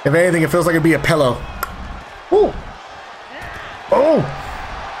 If anything, it feels like it'd be a pillow. Ooh. Oh.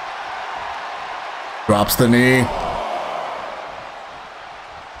 Drops the knee.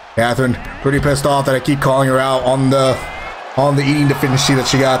 Catherine, pretty pissed off that I keep calling her out on the eating deficiency that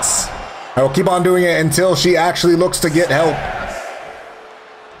she got. I will keep on doing it until she actually looks to get help.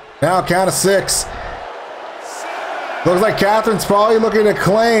 Now count of 6. Looks like Catherine's probably looking to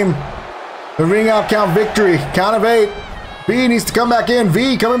claim the ring out count victory. Count of 8. V needs to come back in.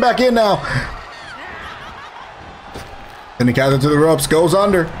 V coming back in now. Sending Catherine to the ropes. Goes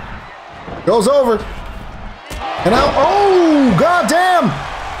under. Goes over. And now, oh, goddamn.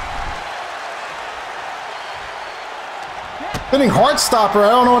 Spinning heart stopper. I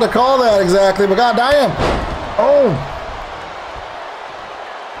don't know what to call that exactly, but goddamn. Oh.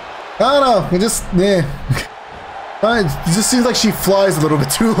 I don't know. It just, yeah. It just seems like she flies a little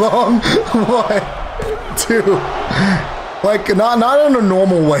bit too long. 1, 2. Like, not in a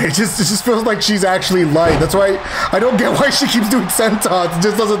normal way. It just feels like she's actually light. That's why I don't get why she keeps doing sentons. It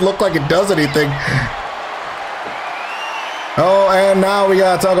just doesn't look like it does anything. Oh, and now we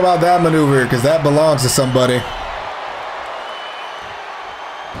gotta talk about that maneuver, because that belongs to somebody.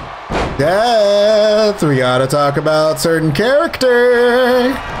 Death. We gotta talk about certain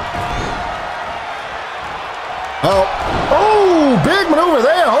character. Oh, big maneuver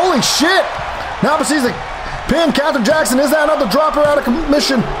there. Holy shit. Now proceeds to pin Catherine Jackson. Is that enough to drop her out of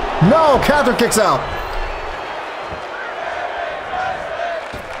commission? No, Catherine kicks out.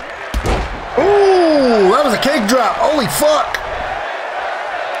 Ooh, that was a cake drop. Holy fuck.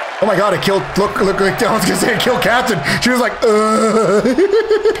 Oh my god, it killed, look, I was gonna say it killed Catherine. She was like,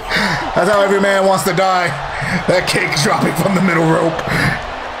 That's how every man wants to die. That cake dropping from the middle rope.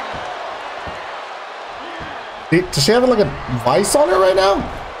 Does she have like a vice on her right now?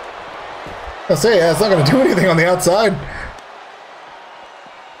 I say, yeah, it's not gonna do anything on the outside.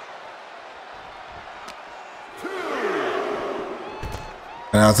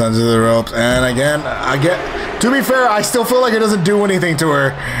 And outside to the ropes, and again, to be fair, I still feel like it doesn't do anything to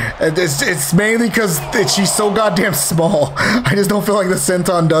her. It's mainly because she's so goddamn small. I just don't feel like the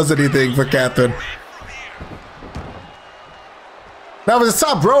senton does anything for Catherine. Now if it's a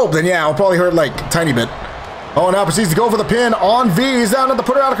top rope, then yeah, it'll probably hurt like a tiny bit. Oh, now proceeds to go for the pin on V. He's down to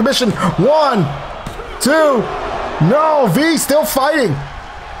put her out of commission. 1, 2. No, V still fighting.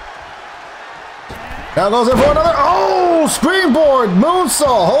 Now goes in for another. Oh, springboard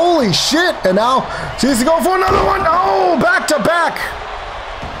moonsault. Holy shit. And now she needs to go for another one. Oh, back to back.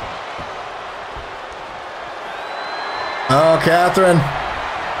 Oh, Catherine.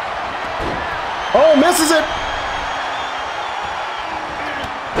 Oh, misses it.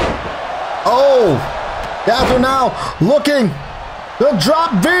 Oh, Catherine now looking. They'll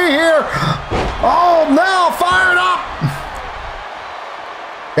drop V here. Oh, now fired up.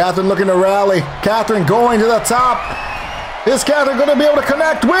 Catherine looking to rally. Catherine going to the top. Is Catherine going to be able to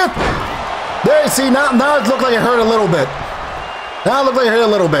connect with? There you see, now it looked like it hurt a little bit. Now it looked like it hurt a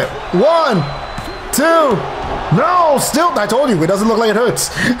little bit. 1, 2. No, still, I told you, it doesn't look like it hurts.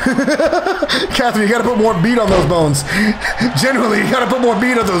 Catherine, you got to put more beat on those bones. Generally, you got to put more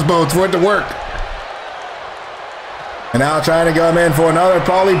beat on those bones for it to work. And now trying to go in for another,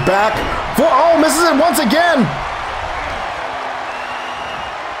 probably back. Oh, misses it once again.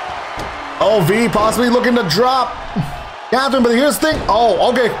 Oh, V possibly looking to drop Catherine, but here's the thing.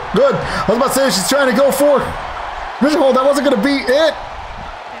 Oh, okay, good. I was about to say she's trying to go for vision hold. That wasn't going to be it.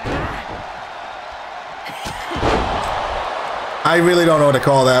 I really don't know what to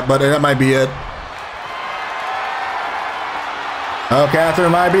call that, but that might be it. Oh,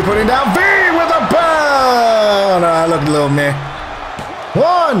 Catherine might be putting down V with a bow. No, I looked a little meh.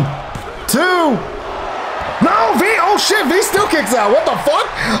 1, 2. No, V, oh shit, V still kicks out. What the fuck?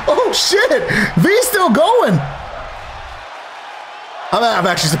 Oh shit, V still going. I'm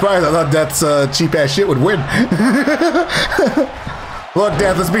actually surprised. I thought that's cheap ass shit would win. Look,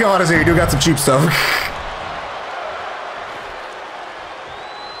 Death, let's be honest here. You do got some cheap stuff.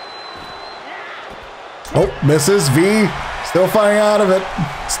 Oh, misses. V still fighting out of it.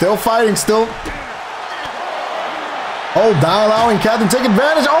 Still fighting, still. Oh, down allowing Catherine to take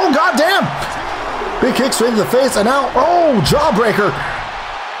advantage. Oh, goddamn. Big kick straight to the face, and now, oh, jawbreaker.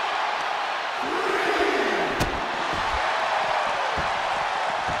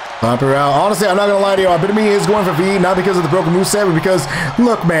 Pump her out. Honestly, I'm not going to lie to you. I bet me is going for V, not because of the broken moveset, but because,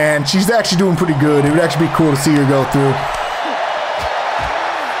 look, man, she's actually doing pretty good. It would actually be cool to see her go through.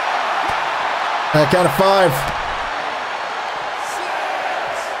 Count of 5.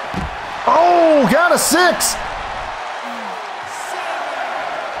 Oh, count of 6.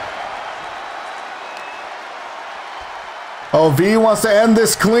 Oh, V wants to end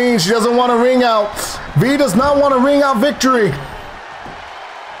this clean. She doesn't want a ring out. V does not want a ring out victory.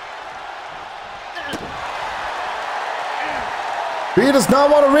 V does not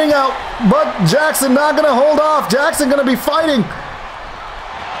want a ring out, but Jackson not going to hold off. Jackson going to be fighting.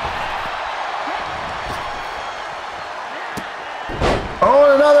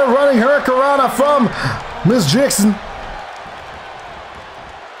 Oh, another running hurricanrana from Miss Jackson.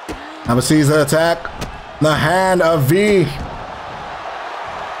 Now sees the attack. The hand of V.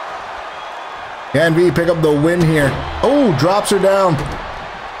 Can V pick up the win here? Oh, drops her down.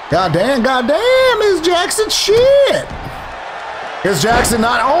 God damn, Miss Jackson, shit. Is Jackson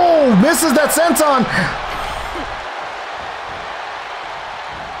not? Oh, misses that senton.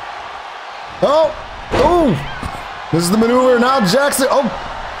 Oh, this is the maneuver. Now Jackson. Oh,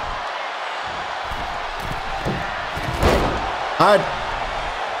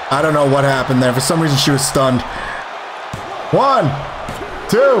 I don't know what happened there. For some reason, she was stunned. 1,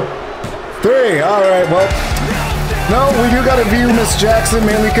 2, 3. All right, well, no, we do got to view Miss Jackson,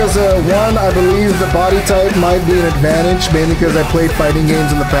 mainly because, one, I believe the body type might be an advantage, mainly because I played fighting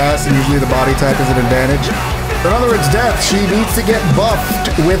games in the past, and usually the body type is an advantage. In other words, Death, she needs to get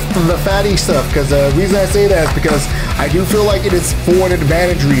buffed with the fatty stuff, because the reason I say that is because I do feel like it is for an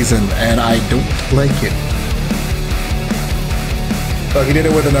advantage reason, and I don't like it. Oh, he did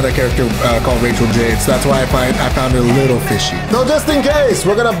it with another character called Rachel Jade, so that's why I found it a little fishy. So just in case,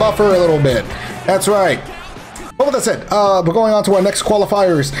 we're gonna buff her a little bit. That's right. Well, with that said, we're going on to our next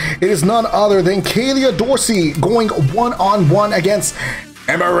qualifiers. It is none other than Kalia Dorsey going one-on-one against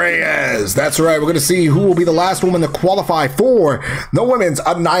Emma Reyes. That's right, we're gonna see who will be the last woman to qualify for the women's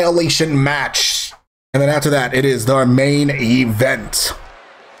Annihilation match. And then after that, it is our main event.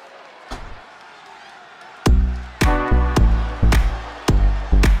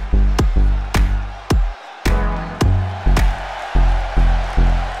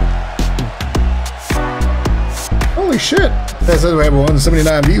 Holy shit! That says we have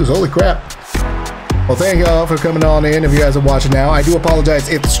 179 views. Holy crap! Well, thank y'all for coming on in. If you guys are watching now, I do apologize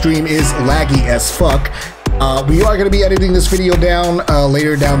if the stream is laggy as fuck. We are going to be editing this video down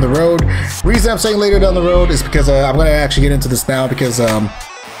later down the road. The reason I'm saying later down the road is because I'm going to actually get into this now because I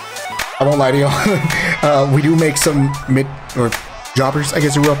won't lie to y'all. We do make some mid or jobbers, I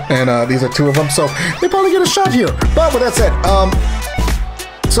guess you will, and these are 2 of them, so they probably get a shot here. But with that said,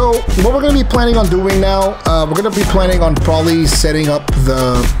 so what we're going to be planning on doing now, we're going to be planning on probably setting up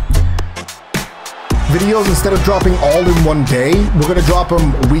the videos instead of dropping all in one day. We're going to drop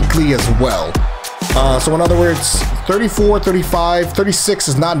them weekly as well. So in other words, 34, 35, 36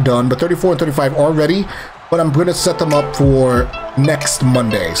 is not done, but 34 and 35 are ready. But I'm going to set them up for next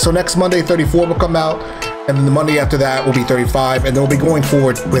Monday. So next Monday, 34 will come out. And then the Monday after that will be 35, and then we'll be going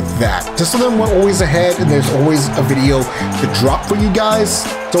forward with that. Just so then we're always ahead, and there's always a video to drop for you guys.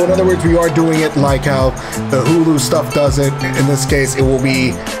 So in other words, we are doing it like how the Hulu stuff does it. In this case, it will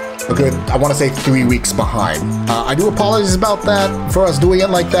be a good, I want to say 3 weeks behind. I do apologize about that for us doing it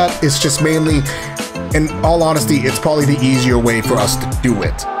like that. It's just mainly, in all honesty, it's probably the easier way for us to do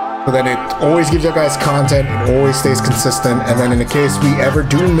it. So then it always gives you guys content, it always stays consistent, and then in the case we ever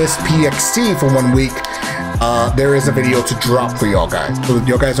do miss PXT for 1 week, there is a video to drop for y'all guys, so that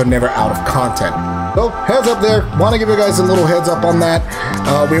y'all guys are never out of content. So heads up there, want to give you guys a little heads up on that.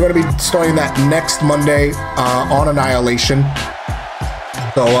 We're going to be starting that next Monday on Annihilation.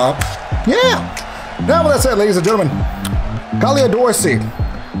 So yeah. Now with that said, ladies and gentlemen, Kalia Dorsey,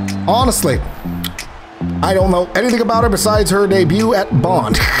 honestly, I don't know anything about her besides her debut at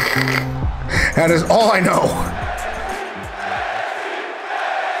Bond. That is all I know.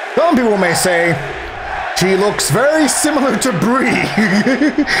 Some people may say she looks very similar to Bree.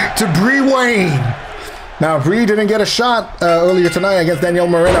 To Bree Wayne. Now, Bree didn't get a shot earlier tonight against Danielle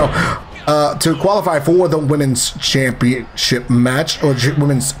Moreno to qualify for the Women's Championship match, or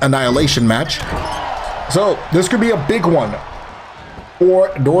Women's Annihilation match. So, this could be a big one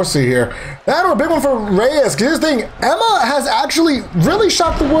for Dorsey here. That or a big one for Reyes. Here's the thing, Emma has actually really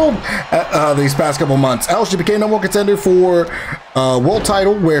shocked the world these past couple months. She became number 1 contender for world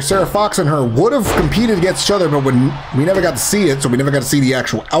title, where Sarah Fox and her would have competed against each other, but when we never got to see it, so we never got to see the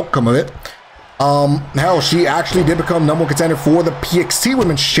actual outcome of it. Hell, she actually did become number 1 contender for the PXT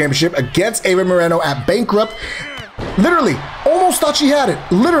Women's Championship against Ava Moreno at Bankrupt. Literally, almost thought she had it.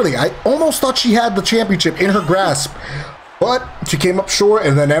 Literally, I almost thought she had the championship in her grasp. But she came up short,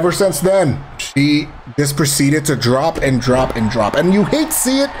 and then ever since then, she just proceeded to drop and drop and drop. And you hate to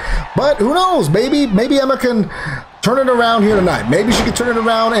see it, but who knows? Maybe Emma can turn it around here tonight. Maybe she can turn it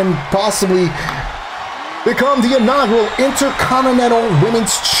around and possibly become the inaugural Intercontinental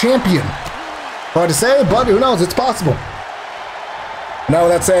Women's Champion. Hard to say, but who knows? It's possible. Now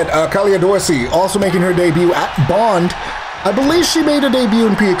that said, Kalia Dorsey also making her debut at Bond. I believe she made a debut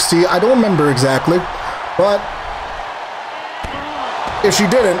in PXT. I don't remember exactly, but if she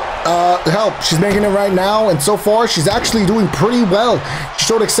didn't, help, she's making it right now, and so far she's actually doing pretty well. She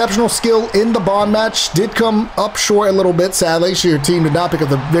showed exceptional skill in the Bond match, did come up short a little bit, sadly. Her team did not pick up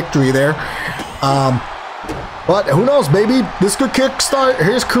the victory there. But who knows, maybe this could kickstart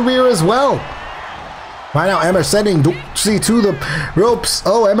his career as well. Right now, Emma sending Dorsey to the ropes.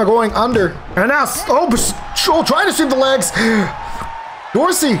 Oh, Emma going under. And now, trying to sweep the legs.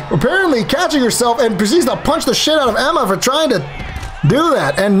 Dorsey apparently catching herself and proceeds to punch the shit out of Emma for trying to do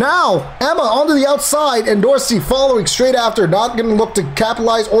that. And now, Emma onto the outside and Dorsey following straight after. Not going to look to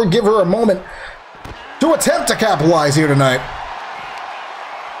capitalize or give her a moment to attempt to capitalize here tonight.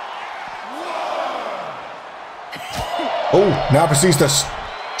 Oh, now proceeds to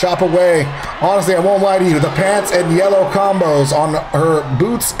chop away. Honestly, I won't lie to you. The pants and yellow combos on her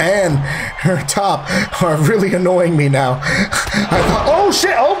boots and her top are really annoying me now. I thought, oh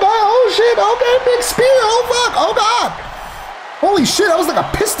shit, oh god, oh shit, okay, big spear, oh fuck, oh god. Holy shit, that was like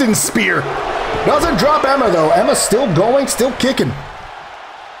a piston spear. Doesn't drop Emma though. Emma's still going, still kicking.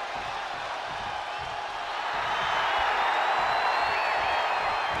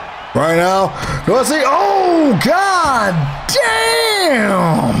 Right now, Dorsey, oh god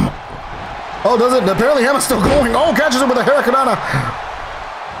damn! Oh, does it? Apparently Emma's still going. Oh, catches her with a hurricanrana.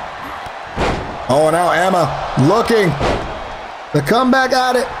 Oh, now Emma looking to come back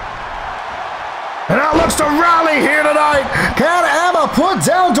at it. And now looks to rally here tonight. Can Emma put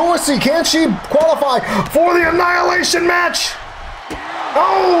down Dorsey? Can she qualify for the Annihilation match?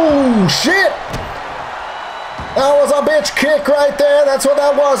 Oh, shit. That was a bitch kick right there. That's what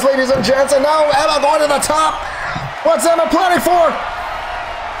that was, ladies and gents. And now Emma going to the top. What's Emma planning for?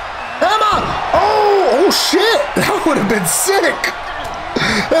 Emma! Oh shit! That would have been sick.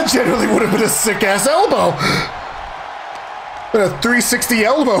 That generally would have been a sick-ass elbow. Been a 360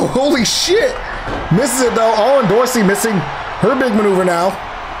 elbow. Holy shit! Misses it though. Oh, and Dorsey missing her big maneuver now.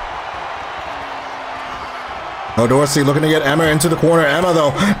 Oh, Dorsey looking to get Emma into the corner. Emma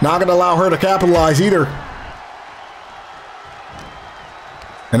though, not going to allow her to capitalize either.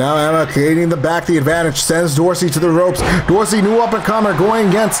 And now Emma creating the advantage, sends Dorsey to the ropes. Dorsey, new up-and-comer, going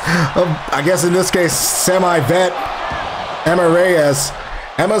against, I guess in this case, semi-vet Emma Reyes.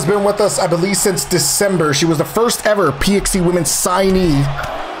 Emma's been with us, I believe, since December. She was the first ever PXT Women's signee.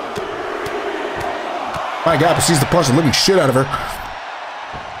 My God, proceeds to punch the living shit out of her.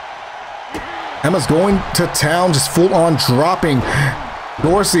 Emma's going to town, just full-on dropping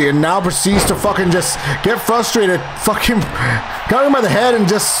Dorsey, and now proceeds to fucking just get frustrated, fucking got him by the head and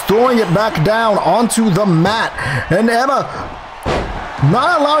just throwing it back down onto the mat. And Emma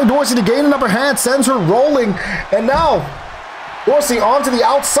not allowing Dorsey to gain an upper hand, sends her rolling, and now Dorsey onto the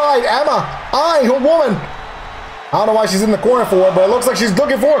outside. Emma eyeing her woman. I don't know why she's in the corner for it, but it looks like she's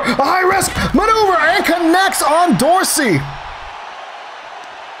looking for a high-risk maneuver and connects on Dorsey.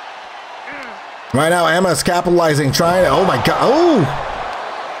 Right now, Emma's capitalizing, trying to, oh my god, oh!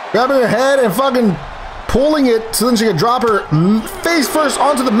 Grabbing her head and fucking pulling it so then she can drop her face first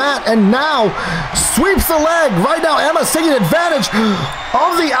onto the mat, and now sweeps the leg. Right now, Emma's taking advantage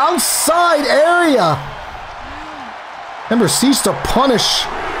of the outside area. And proceeds to punish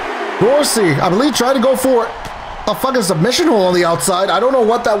Dorsey. I believe tried to go for a fucking submission hold on the outside. I don't know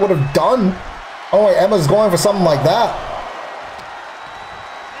what that would have done. Oh, wait, Emma's going for something like that.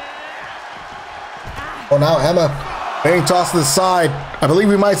 Oh, now Emma being tossed to the side. I believe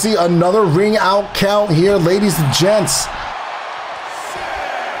we might see another ring out count here, ladies and gents.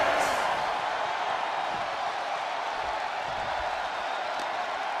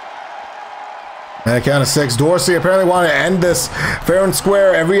 And a count of 6. Dorsey apparently wanted to end this fair and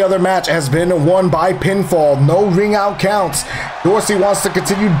square. Every other match has been won by pinfall. No ring out counts. Dorsey wants to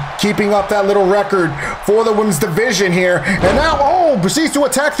continue keeping up that little record for the women's division here. And now, oh, proceeds to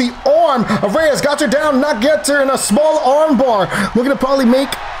attack the arm of Reyes. Got her down, not get her in a small arm bar. Looking to probably make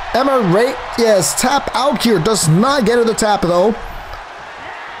Emma Reyes tap out here. Does not get her the tap though.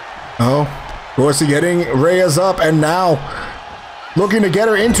 Oh, Dorsey getting Reyes up, and now looking to get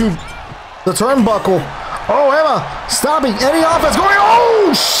her into the turnbuckle. Oh, Emma stopping any offense going.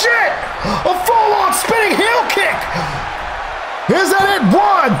 Oh, shit! A full-on spinning heel kick. Is that it?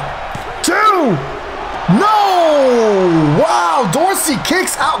 1, 2. No! Wow, Dorsey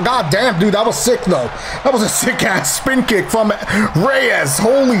kicks out. God damn, dude, that was sick, though. That was a sick-ass spin kick from Reyes.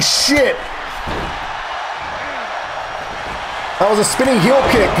 Holy shit. That was a spinning heel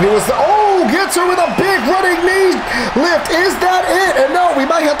kick. It was, oh, gets her with a big running knee lift. Is that it? And no, we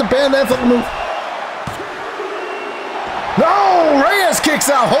might have to ban that fucking move. No, Reyes kicks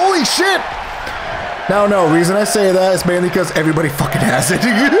out. Holy shit. Now, no, reason I say that is mainly because everybody fucking has it.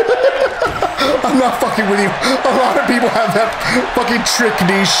 I'm not fucking with you. A lot of people have that fucking trick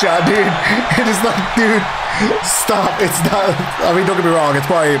knee shot, dude. It is like, dude, stop. It's not, I mean, don't get me wrong. It's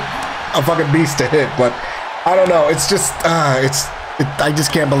probably a fucking beast to hit, but I don't know. It's just, I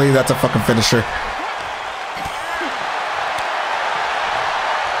just can't believe that's a fucking finisher.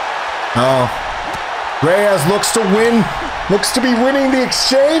 Oh. Reyes looks to win. Looks to be winning the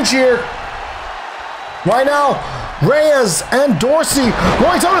exchange here. Right now, Reyes and Dorsey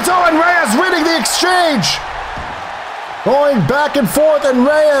going toe-to-toe, and Reyes winning the exchange. Going back and forth, and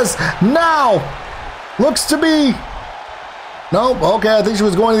Reyes now looks to be... No, okay, I think she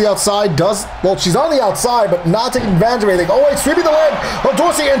was going to the outside. Well, she's on the outside, but not taking advantage of anything. Oh, wait, sweeping the leg of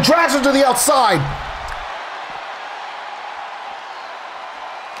Dorsey and drags her to the outside.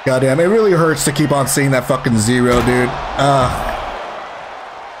 Goddamn, it really hurts to keep on seeing that fucking zero, dude.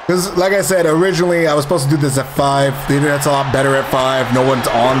 Because, like I said, originally I was supposed to do this at 5. The internet's a lot better at 5. No one's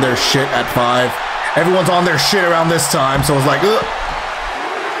on their shit at 5. Everyone's on their shit around this time, so it's like, ugh.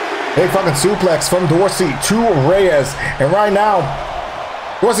 Big fucking suplex from Dorsey to Reyes. And right now,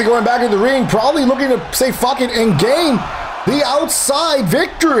 Dorsey going back in the ring, probably looking to say fuck it and gain the outside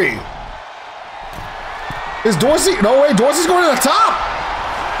victory. Is Dorsey? No way, Dorsey's going to the top.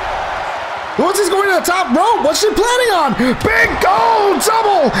 Dorsey's going to the top rope. What's she planning on? Big gold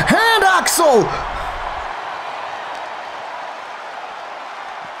double hand axle.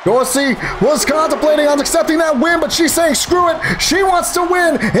 Dorsey was contemplating on accepting that win, but she's saying screw it. She wants to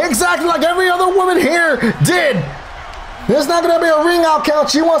win exactly like every other woman here did. There's not going to be a ring out count.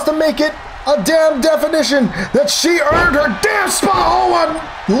 She wants to make it a damn definition that she earned her damn spot. Oh,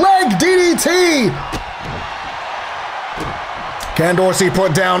 a leg DDT. Can Dorsey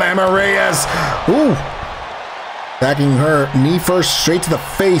put down Emma Reyes? Ooh. Attacking her knee first, straight to the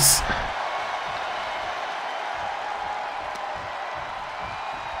face.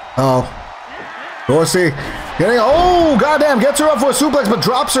 Oh. Dorsey getting, oh, goddamn, gets her up for a suplex, but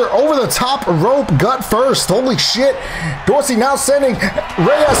drops her over the top rope gut first. Holy shit. Dorsey now sending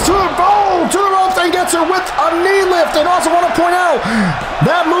Reyes to the rope and gets her with a knee lift. And also want to point out,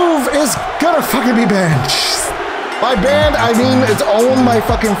 that move is gonna fucking be banned. By banned, I mean it's owned my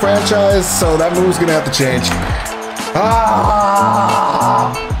fucking franchise, so that move's gonna have to change. Ah!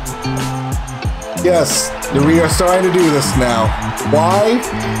 Yes, we are starting to do this now. Why?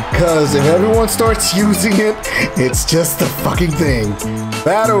 Because if everyone starts using it, it's just a fucking thing.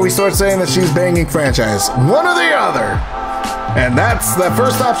 That or we start saying that she's banging franchise. One or the other. And that's, that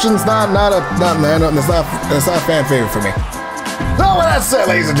first option's not a fan favorite for me. So with that said,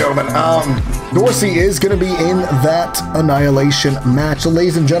 ladies and gentlemen, Dorsey is going to be in that Annihilation match. So,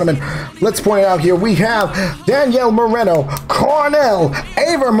 ladies and gentlemen, let's point it out here. We have Danielle Moreno, Cornell,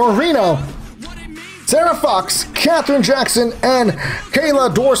 Ava Marino, Sarah Fox, Catherine Jackson, and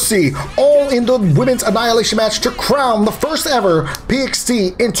Kayla Dorsey, all in the Women's Annihilation match to crown the first ever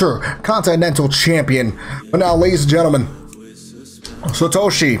PXT Intercontinental Champion. But now, ladies and gentlemen,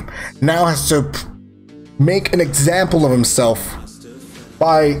 Satoshi now has to make an example of himself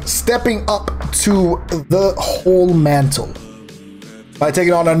by stepping up to the whole mantle, by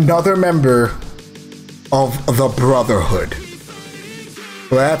taking on another member of the Brotherhood.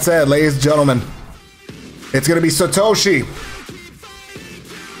 So that said, ladies and gentlemen, it's gonna be Satoshi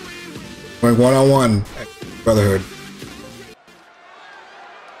going one-on-one at Brotherhood.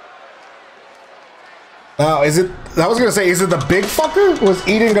 Now, is it, I was gonna say, is it the big fucker? Or is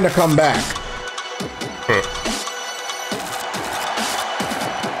Eden gonna come back?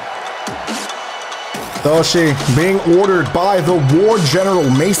 Satoshi being ordered by the War General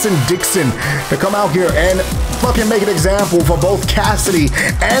Mason Dixon to come out here and fucking make an example for both Cassidy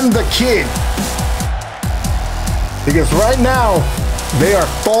and the Kid. Because right now, they are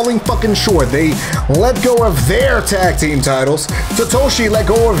falling fucking short. They let go of their tag team titles. Satoshi let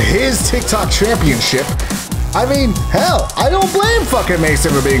go of his TikTok championship. I mean, hell, I don't blame fucking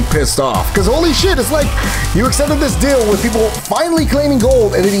Mason for being pissed off. Because holy shit, it's like you accepted this deal with people finally claiming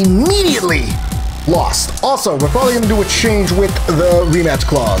gold and then immediately lost. Also, we're probably going to do a change with the rematch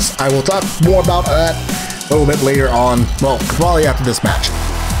clause. I will talk more about that a little bit later on. Well, probably after this match.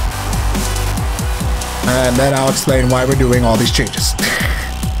 And then I'll explain why we're doing all these changes.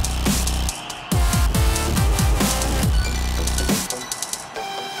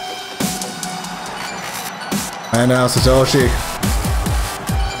 And now Satoshi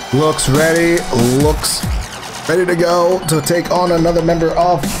looks ready to go to take on another member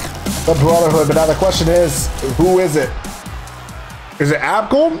of the Brotherhood. But now the question is, who is it? Is it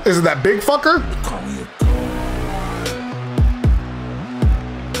Abgol? Is it that big fucker?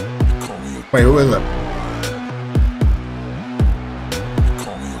 Wait, who is it?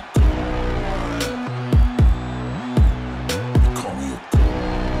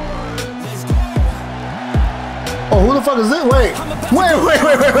 Oh, who the fuck is this? Wait.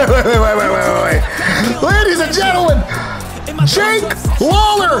 Ladies and gentlemen, Jake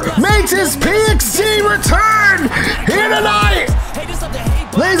Lawler makes his PXT return here tonight.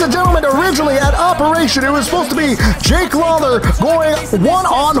 Ladies and gentlemen, originally at Operation, it was supposed to be Jake Lawler going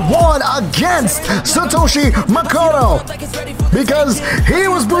one-on-one against Satoshi Makoto because he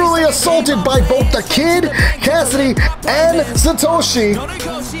was brutally assaulted by both the Kid, Cassidy, and Satoshi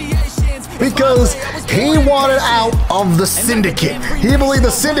because he wanted out of the Syndicate. He believed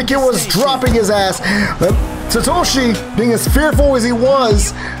the Syndicate was dropping his ass. But Satoshi, being as fearful as he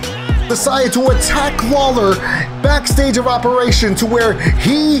was, decided to attack Lawler backstage of Operation to where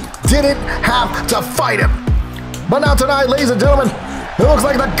he didn't have to fight him. But now tonight, ladies and gentlemen, it looks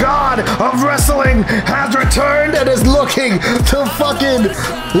like the god of wrestling has returned and is looking to fucking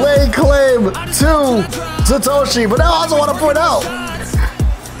lay claim to Satoshi. But now I also want to point out,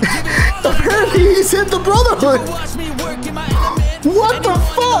 apparently he's hit the Brotherhood. What the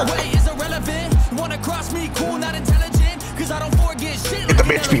fuck? It's the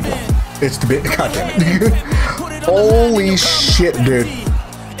bitch, people. It's the bitch. God damn it. Holy shit, dude.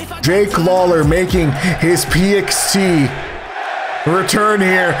 Jake Lawler making his PXT return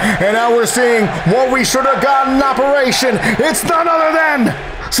here. And now we're seeing what we should have gotten in Operation. It's none other than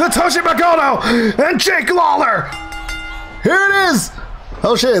Satoshi Makoto and Jake Lawler. Here it is.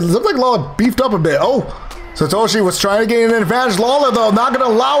 Oh shit, it looks like Lawler beefed up a bit. Oh, Satoshi was trying to gain an advantage. Lawler, though, not going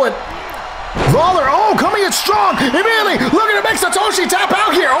to allow it. Lawler, oh, coming in strong. Immediately looking to make Satoshi tap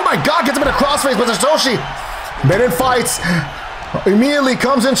out here. Oh my god, gets him in a crossface, but Satoshi, been in fights, immediately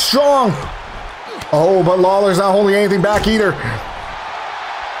comes in strong. Oh, but Lawler's not holding anything back either.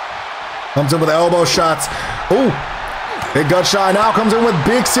 Comes in with elbow shots. Oh, big gut shot. Now comes in with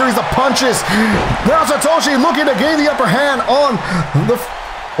big series of punches. Now Satoshi looking to gain the upper hand on the,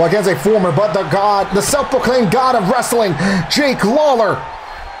 well, I can't say former, but the god, the self-proclaimed god of wrestling, Jake Lawler.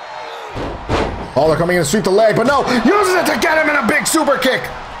 Lawler coming in to sweep the leg, but no, uses it to get him in a big super kick.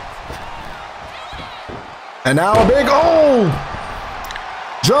 And now a big, oh,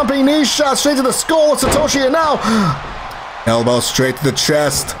 jumping knee shot straight to the skull of Satoshi, and now elbow straight to the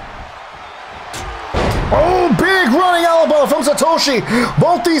chest. Oh, big running elbow from Satoshi.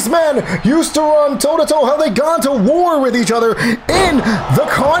 Both these men used to run toe-to-toe. Have they gone to war with each other in the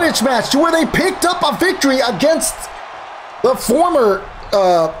Carnage match to where they picked up a victory against the former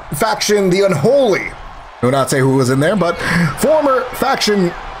faction, the Unholy. Do not say who was in there, but former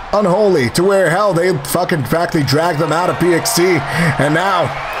faction Unholy, to where, hell, they fucking practically dragged them out of PXT. And now,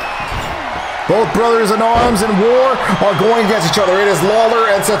 both brothers in arms in war are going against each other. It is Lawler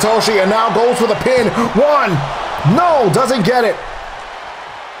and Satoshi, and now goes for the pin. One, no, doesn't get it.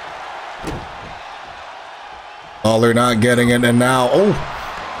 Lawler not getting it, and now, oh,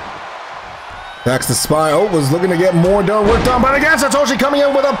 backs the spine. Oh, was looking to get more work done, but again, Satoshi coming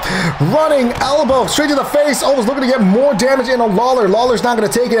in with a running elbow straight to the face. Oh, was looking to get more damage into Lawler. Lawler's not going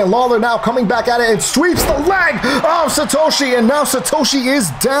to take it, and Lawler now coming back at it and sweeps the leg of Satoshi, and now Satoshi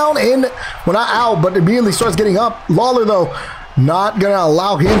is down in, well, not out, but immediately starts getting up. Lawler, though, not going to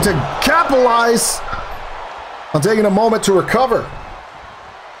allow him to capitalize on taking a moment to recover.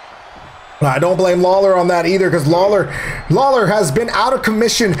 I don't blame Lawler on that either, because Lawler has been out of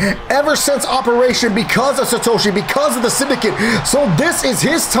commission ever since Operation because of Satoshi, because of the Syndicate. So this is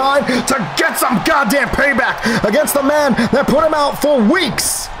his time to get some goddamn payback against the man that put him out for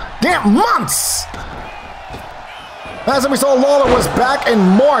weeks, damn months. Last time we saw Lawler was back in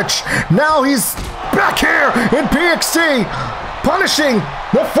March. Now he's back here in PXT, punishing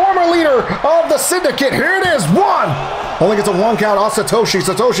the former leader of the Syndicate. Here it is, one. Only gets a one count off Satoshi.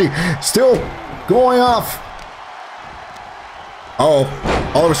 Satoshi still going off. Oh,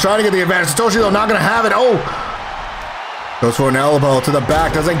 was trying to get the advantage. Satoshi, though, not going to have it. Oh, goes for an elbow to the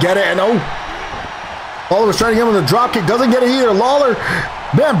back. Doesn't get it. And oh, Lawler was trying to get him with a drop kick. Doesn't get it either. Lawler,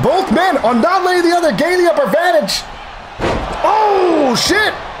 man, both men are not letting the other gain the upper advantage. Oh,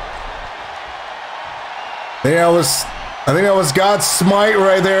 shit. I think that was God's smite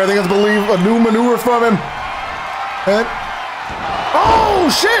right there. I think it's a new maneuver from him. And, oh,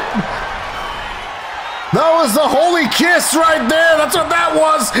 shit! That was the holy kiss right there. That's what that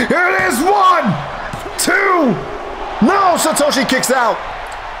was. Here it is. One, two. No, Satoshi kicks out.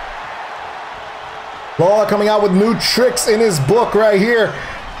 Lawler coming out with new tricks in his book right here.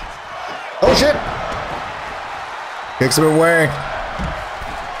 Oh, shit. Kicks him away.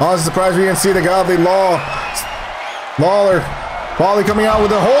 I was surprised we didn't see the godly Lawler Wally coming out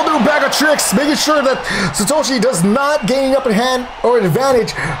with a whole new bag of tricks, making sure that Satoshi does not gain upper hand or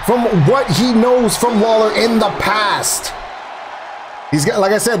advantage from what he knows from Lawler in the past. He's got,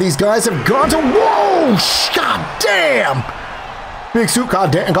 like I said, these guys have gone to, whoa, god damn. Big suit,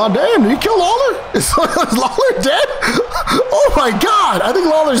 god damn, did he kill Lawler? Is Lawler dead? Oh my god, I think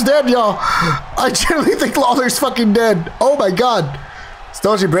Lawler's dead, y'all. I genuinely think Lawler's fucking dead. Oh my god.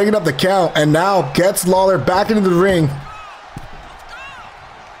 Satoshi breaking up the count and now gets Lawler back into the ring.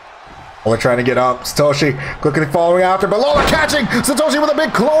 Lawler trying to get up. Satoshi quickly following after, but Lawler catching Satoshi with a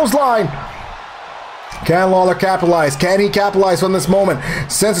big clothesline. Can Lawler capitalize? Can he capitalize from this moment?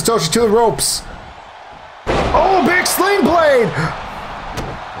 Sends Satoshi to the ropes. Oh, big sling blade.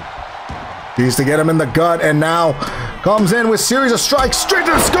 He used to get him in the gut and now comes in with series of strikes straight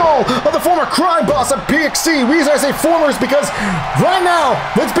to the skull of the former crime boss of PXT. Reason I say former is because right now,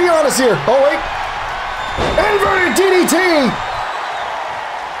 let's be honest here. Oh, wait. Inverted DDT.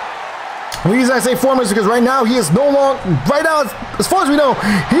 The reason I say former is because right now he is no longer, right now, as far as we know,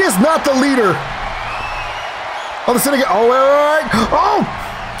 he is not the leader of the syndicate. Oh, wait. Oh,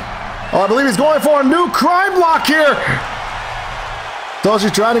 I believe he's going for a new crime lock here.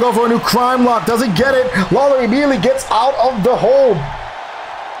 Satoshi trying to go for a new crime lock, doesn't get it. Lawler immediately gets out of the hold.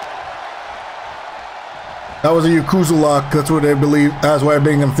 That was a Yakuza lock. That's what they believe. That's why I'm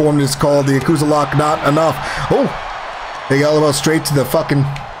being informed it's called the Yakuza lock. Not enough. Oh, big elbow straight to the fucking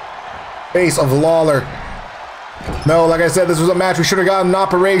face of Lawler. No, like I said, this was a match we should have gotten an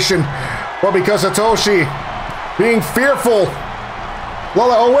operation. But because Satoshi being fearful,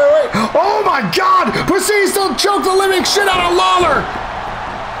 Lawler, oh wait. Oh my god! Proceeds to choke the living shit out of Lawler!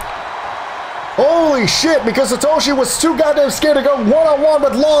 Holy shit, because Satoshi was too goddamn scared to go one-on-one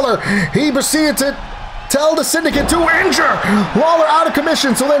with Lawler. He proceeded to tell the syndicate to injure Lawler out of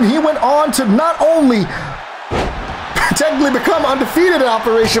commission. So then he went on to not only technically become undefeated in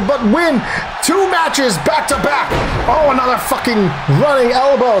operation, but win 2 matches back to back. Oh, another fucking running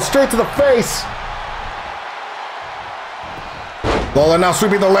elbow straight to the face. Lawler now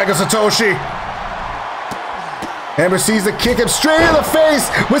sweeping the leg of Satoshi. And proceeds to kick him straight in the face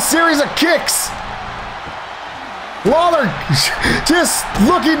with series of kicks. Lawler just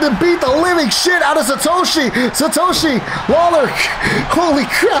looking to beat the living shit out of Satoshi. Lawler, holy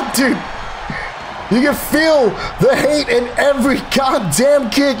crap, dude. You can feel the hate in every goddamn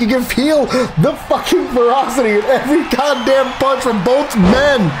kick. You can feel the fucking ferocity in every goddamn punch from both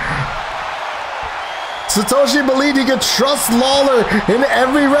men. Satoshi believed he could trust Lawler in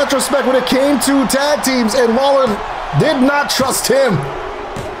every retrospect when it came to tag teams, and Lawler did not trust him.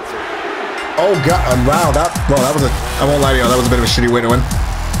 Oh god, wow, that was I won't lie to you, that was a bit of a shitty way to win.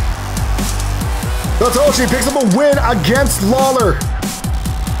 Satoshi picks up a win against Lawler.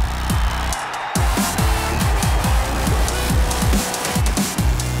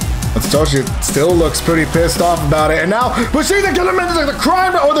 But Satoshi still looks pretty pissed off about it, and now proceeds to get him into the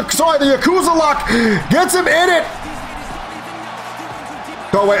crime, or the Yakuza lock, gets him in it.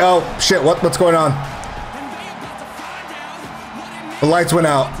 Oh wait, oh shit, what's going on? The lights went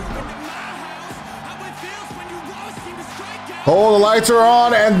out. Oh, the lights are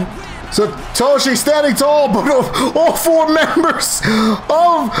on, and Satoshi standing tall, but all 4 members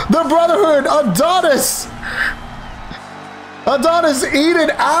of the Brotherhood, Adonis, Eden,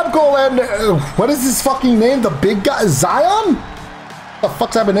 Abgol, and what is his fucking name? The big guy, Zion? What the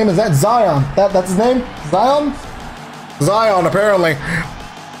fuck type of name is that? Zion. That's his name? Zion? Zion, apparently.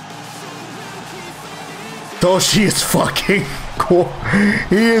 Satoshi is fucking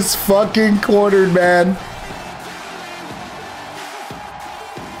he is fucking cornered, man.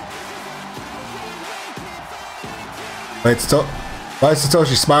 Wait, why is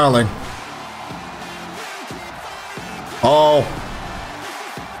Satoshi smiling? Oh.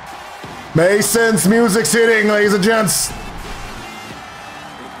 Mason's music's hitting, ladies and gents.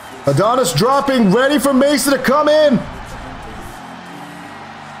 Adonis dropping, ready for Mason to come in.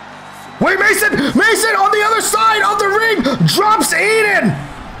 Wait, Mason on the other side of the ring, drops Eden.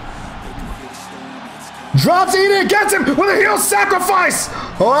 Gets him with a heel sacrifice.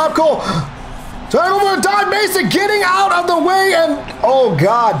 Oh, how cool. Turn over and dive, Mason getting out of the way, and oh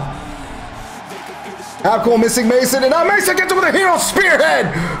god. Abgol missing Mason, and now Mason gets him with a heel spearhead.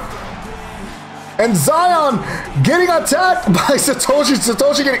 And Zion getting attacked by Satoshi.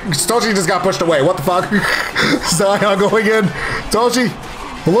 Satoshi just got pushed away. What the fuck? Zion going in. Satoshi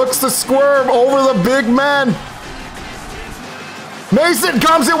looks to squirm over the big man. Mason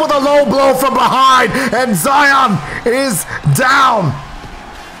comes in with a low blow from behind, and Zion is down.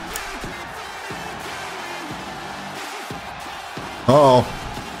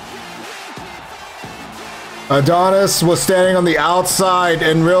 Adonis was standing on the outside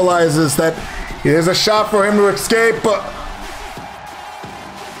and realizes that there's a shot for him to escape, but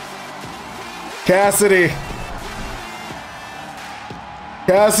Cassidy's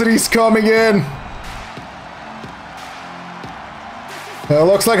coming in. It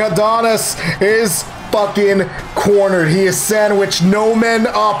looks like Adonis is fucking cornered. He is sandwiched. No men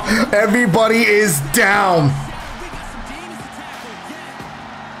up. Everybody is down.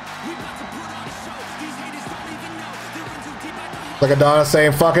 Like Adonis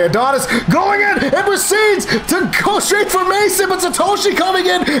saying, fuck it. Adonis going in and proceeds to go straight for Mason, but Satoshi coming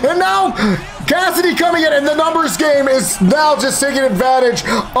in, and now Cassidy coming in, and the numbers game is now just taking advantage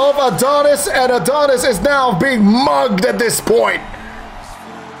of Adonis, and Adonis is now being mugged at this point.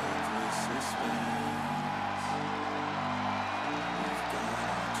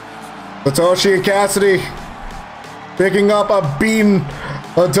 Satoshi and Cassidy picking up a beaten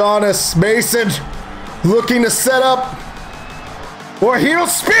Adonis. Mason looking to set up or heel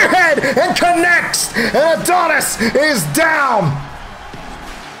spearhead and connects, and Adonis is down.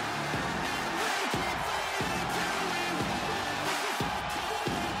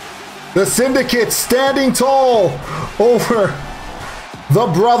 The Syndicate standing tall over the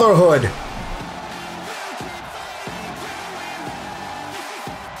Brotherhood.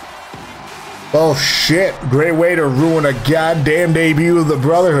 Oh shit, great way to ruin a goddamn debut of the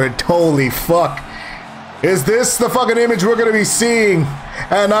Brotherhood. Holy fuck. Is this the fucking image we're gonna be seeing?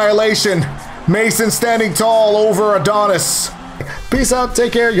 Annihilation. Mason standing tall over Adonis. Peace out,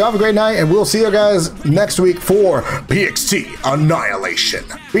 take care, you have a great night, and we'll see you guys next week for PXT Annihilation.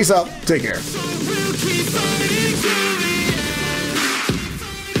 Peace out, take care.